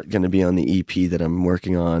it's not going to be on the EP that I'm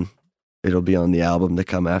working on. It'll be on the album to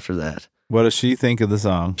come after that. What does she think of the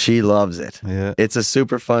song? She loves it. Yeah. It's a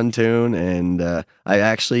super fun tune, and I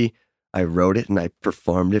wrote it and I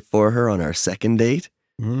performed it for her on our second date.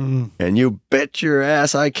 And you bet your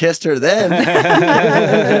ass I kissed her then.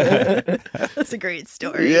 That's a great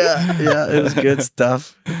story. Yeah, it was good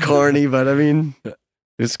stuff. Corny, but I mean,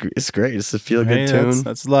 it's great. It's a feel-good tune.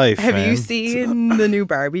 That's life. Have man. you seen the new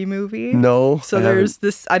Barbie movie? No. So there's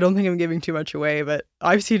this, I don't think I'm giving too much away, but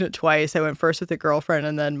I've seen it twice. I went first with a girlfriend,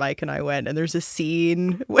 and then Mike and I went, and there's a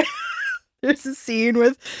scene with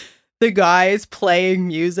the guys playing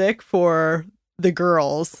music for the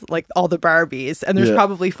girls, like all the Barbies, and there's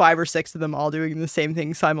probably 5 or 6 of them all doing the same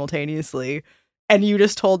thing simultaneously. And you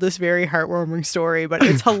just told this very heartwarming story, but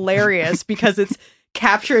it's hilarious because it's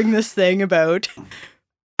capturing this thing about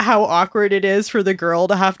how awkward it is for the girl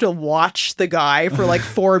to have to watch the guy for like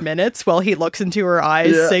 4 minutes while he looks into her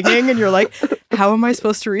eyes singing, and you're like, how am I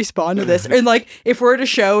supposed to respond to this? And like, if we're at a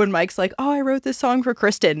show and Mike's like, oh, I wrote this song for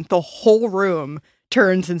Kristen, the whole room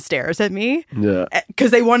turns and stares at me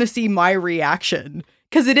because they want to see my reaction,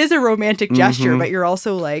 because it is a romantic gesture, but you're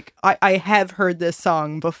also like, I have heard this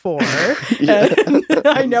song before.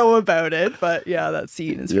 I know about it, but yeah, that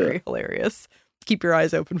scene is very hilarious. Keep your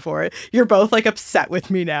eyes open for it. You're both like upset with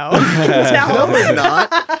me now. No, we're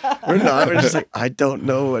not. We're just like, I don't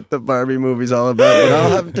know what the Barbie movie's all about, but I'll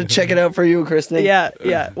have to check it out for you, Kristen.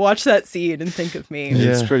 Yeah. Watch that scene and think of me.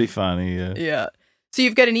 It's pretty funny. Yeah. So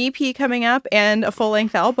you've got an EP coming up and a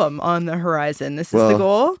full-length album on the horizon. This is the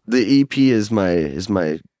goal? The EP is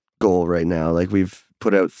my goal right now. Like, we've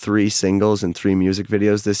put out 3 singles and 3 music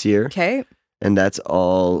videos this year. Okay. And that's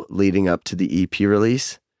all leading up to the EP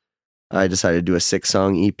release. I decided to do a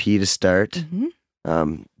 6-song EP to start.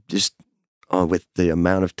 Just with the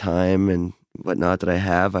amount of time and whatnot that I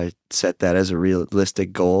have, I set that as a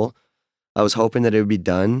realistic goal. I was hoping that it would be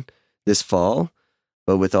done this fall,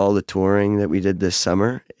 but with all the touring that we did this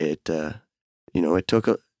summer, it took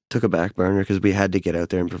a back burner because we had to get out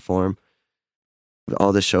there and perform.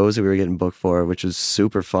 All the shows that we were getting booked for, which was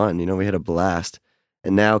super fun. We had a blast.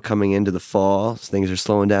 And now coming into the fall, things are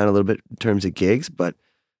slowing down a little bit in terms of gigs, but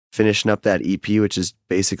finishing up that EP, which is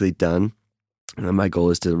basically done. And my goal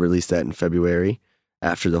is to release that in February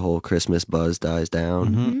after the whole Christmas buzz dies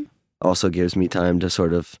down. Mhm. Also gives me time to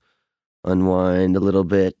sort of unwind a little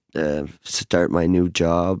bit, start my new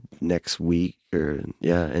job next week, and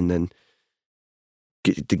then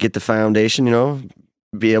get the foundation,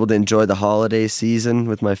 be able to enjoy the holiday season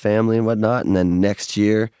with my family and whatnot. And then next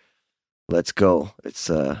year, let's go. It's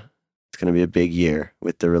going to be a big year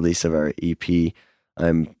with the release of our EP.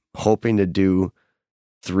 I'm hoping to do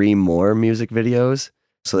 3 more music videos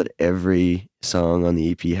so that every song on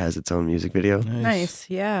the EP has its own music video. Nice.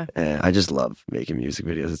 Yeah. I just love making music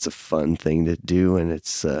videos. It's a fun thing to do, and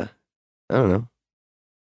it's I don't know.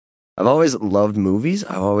 I've always loved movies.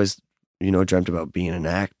 I've always, dreamt about being an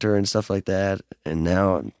actor and stuff like that. And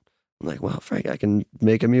now I'm like, well, Frank, I can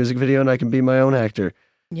make a music video and I can be my own actor.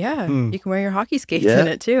 Yeah. You can wear your hockey skates Yeah, in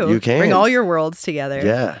it too. you can. Bring all your worlds together.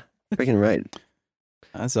 Yeah, freaking right.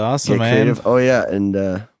 That's awesome, Get man. creative. Oh yeah, and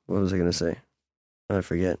what was I gonna say? Oh, I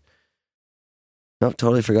forget. Nope,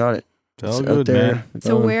 totally forgot it. It's all It's out good, there. man.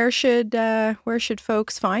 So Going. where should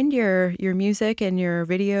folks find your music and your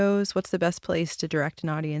videos? What's the best place to direct an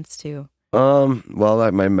audience to? Well,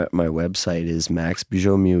 my website is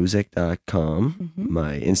maxbujoldmusic.com. Mhm.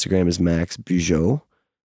 My Instagram is maxbujold.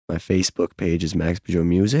 My Facebook page is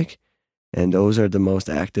maxbujoldmusic. And those are the most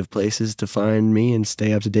active places to find me and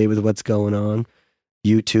stay up to date with what's going on.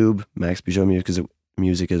 YouTube, Max Bujold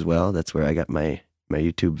music as well. That's where I got my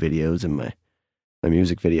YouTube videos and my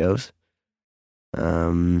music videos.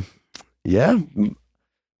 Yeah,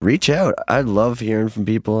 reach out. I love hearing from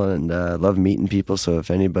people and love meeting people. So if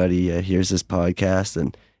anybody hears this podcast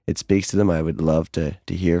and it speaks to them, I would love to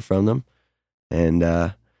hear from them.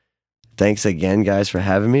 And thanks again, guys, for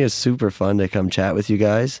having me. It's super fun to come chat with you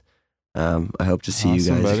guys. I hope to see you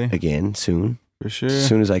Awesome, guys buddy. again soon. For sure. As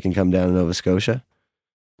soon as I can come down to Nova Scotia.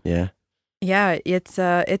 Yeah. Yeah,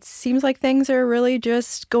 it seems like things are really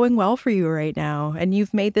just going well for you right now, and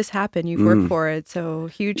you've made this happen. You've worked for it, so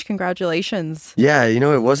huge congratulations. Yeah, it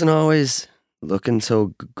wasn't always looking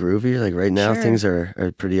so groovy. Like right now, Sure. things are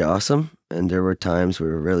pretty awesome, and there were times where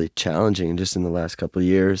were really challenging just in the last couple of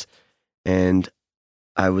years, and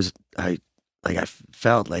I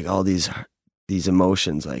felt like all these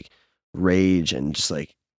emotions, like rage and just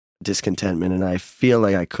like discontentment, and I feel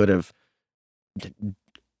like I could have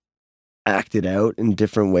acted out in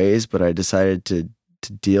different ways, but I decided to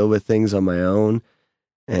deal with things on my own,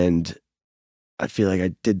 and I feel like I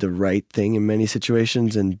did the right thing in many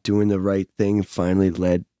situations, and doing the right thing finally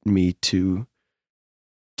led me to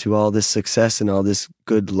all this success and all this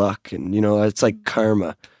good luck. And it's like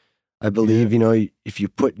karma. I believe if you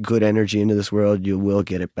put good energy into this world, you will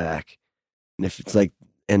get it back. And if it's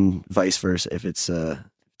and vice versa, if it's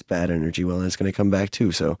bad energy, well, it's going to come back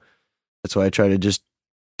too. So that's why I try to just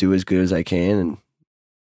do as good as I can and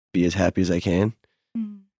be as happy as I can,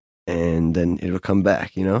 and then it'll come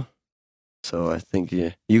back, So I think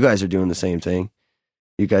you guys are doing the same thing.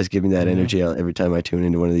 You guys give me that energy every time I tune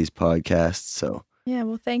into one of these podcasts. So Yeah,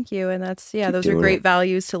 well, thank you, and that's Keep those are doing great it.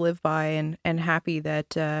 values to live by, and happy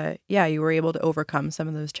that you were able to overcome some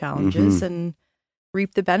of those challenges and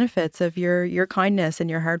reap the benefits of your kindness and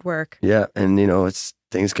your hard work. yeah, and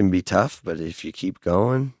things can be tough, but if you keep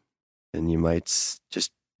going, then you might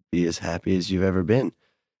just be as happy as you've ever been.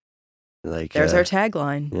 Like There's our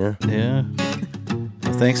tagline. yeah. Yeah.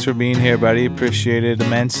 Well, thanks for being here, buddy. Appreciate it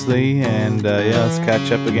immensely. And let's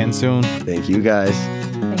catch up again soon. Thank you guys.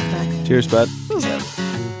 Thanks, Max. Cheers, bud.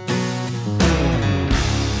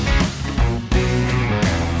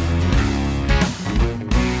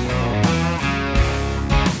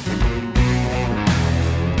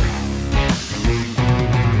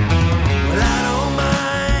 Well, I don't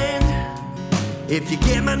mind if you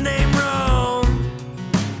get my name wrong.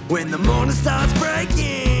 When the morning starts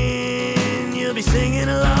breaking, you'll be singing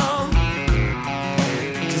along.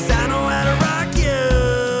 'Cause I know how to rock you,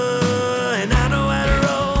 and I know how to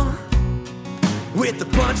roll with the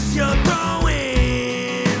punches you're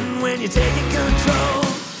throwing when you're taking control.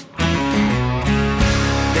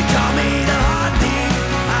 They call me the heartbeat.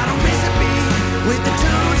 I don't miss a beat with the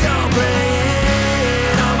tunes you're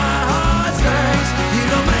playing. All my heartstrings, you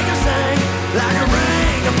don't make them sing like a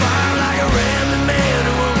ring of fire, like a rambling man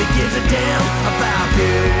who only gives a damn about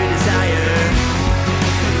pure desire.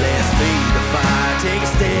 Let's feed the fire, take a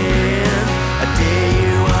stand. I dare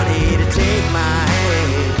you, honey, to take my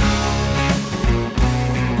hand.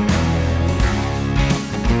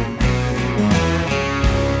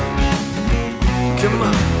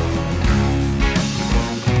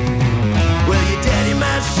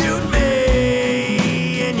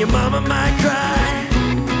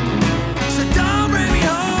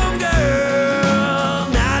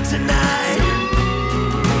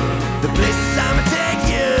 The places I'ma take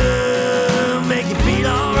you make you feel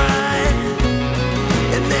alright.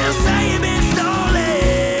 And they'll say you've been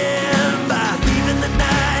stolen by a thief in the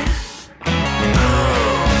night.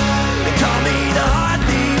 Oh, they call me the heart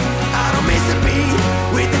thief. I don't miss a beat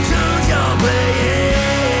with the tunes you're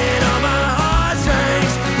playing. On my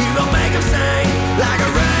heartstrings, you gon' make them sing like a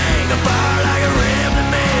ring of fire, like a rambling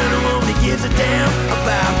man who only gives a damn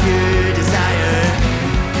about pure desire.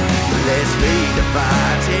 Let's feed the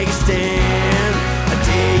fire, take a stand. I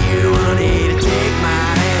dare you, honey, to take my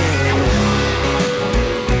hand.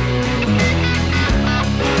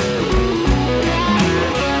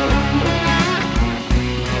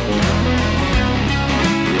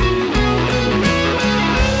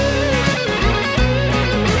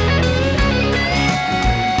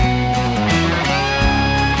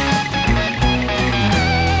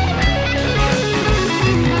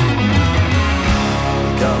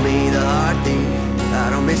 Call me the heart thief, I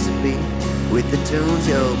don't miss a beat with the tunes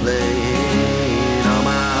you're playing. On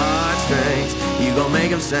my heartstrings, you gon'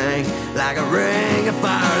 make them sing like a ring of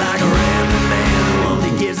fire, like a rambling man who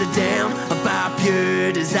only gives a damn about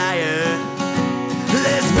pure desire.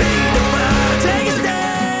 Let's feed the fire.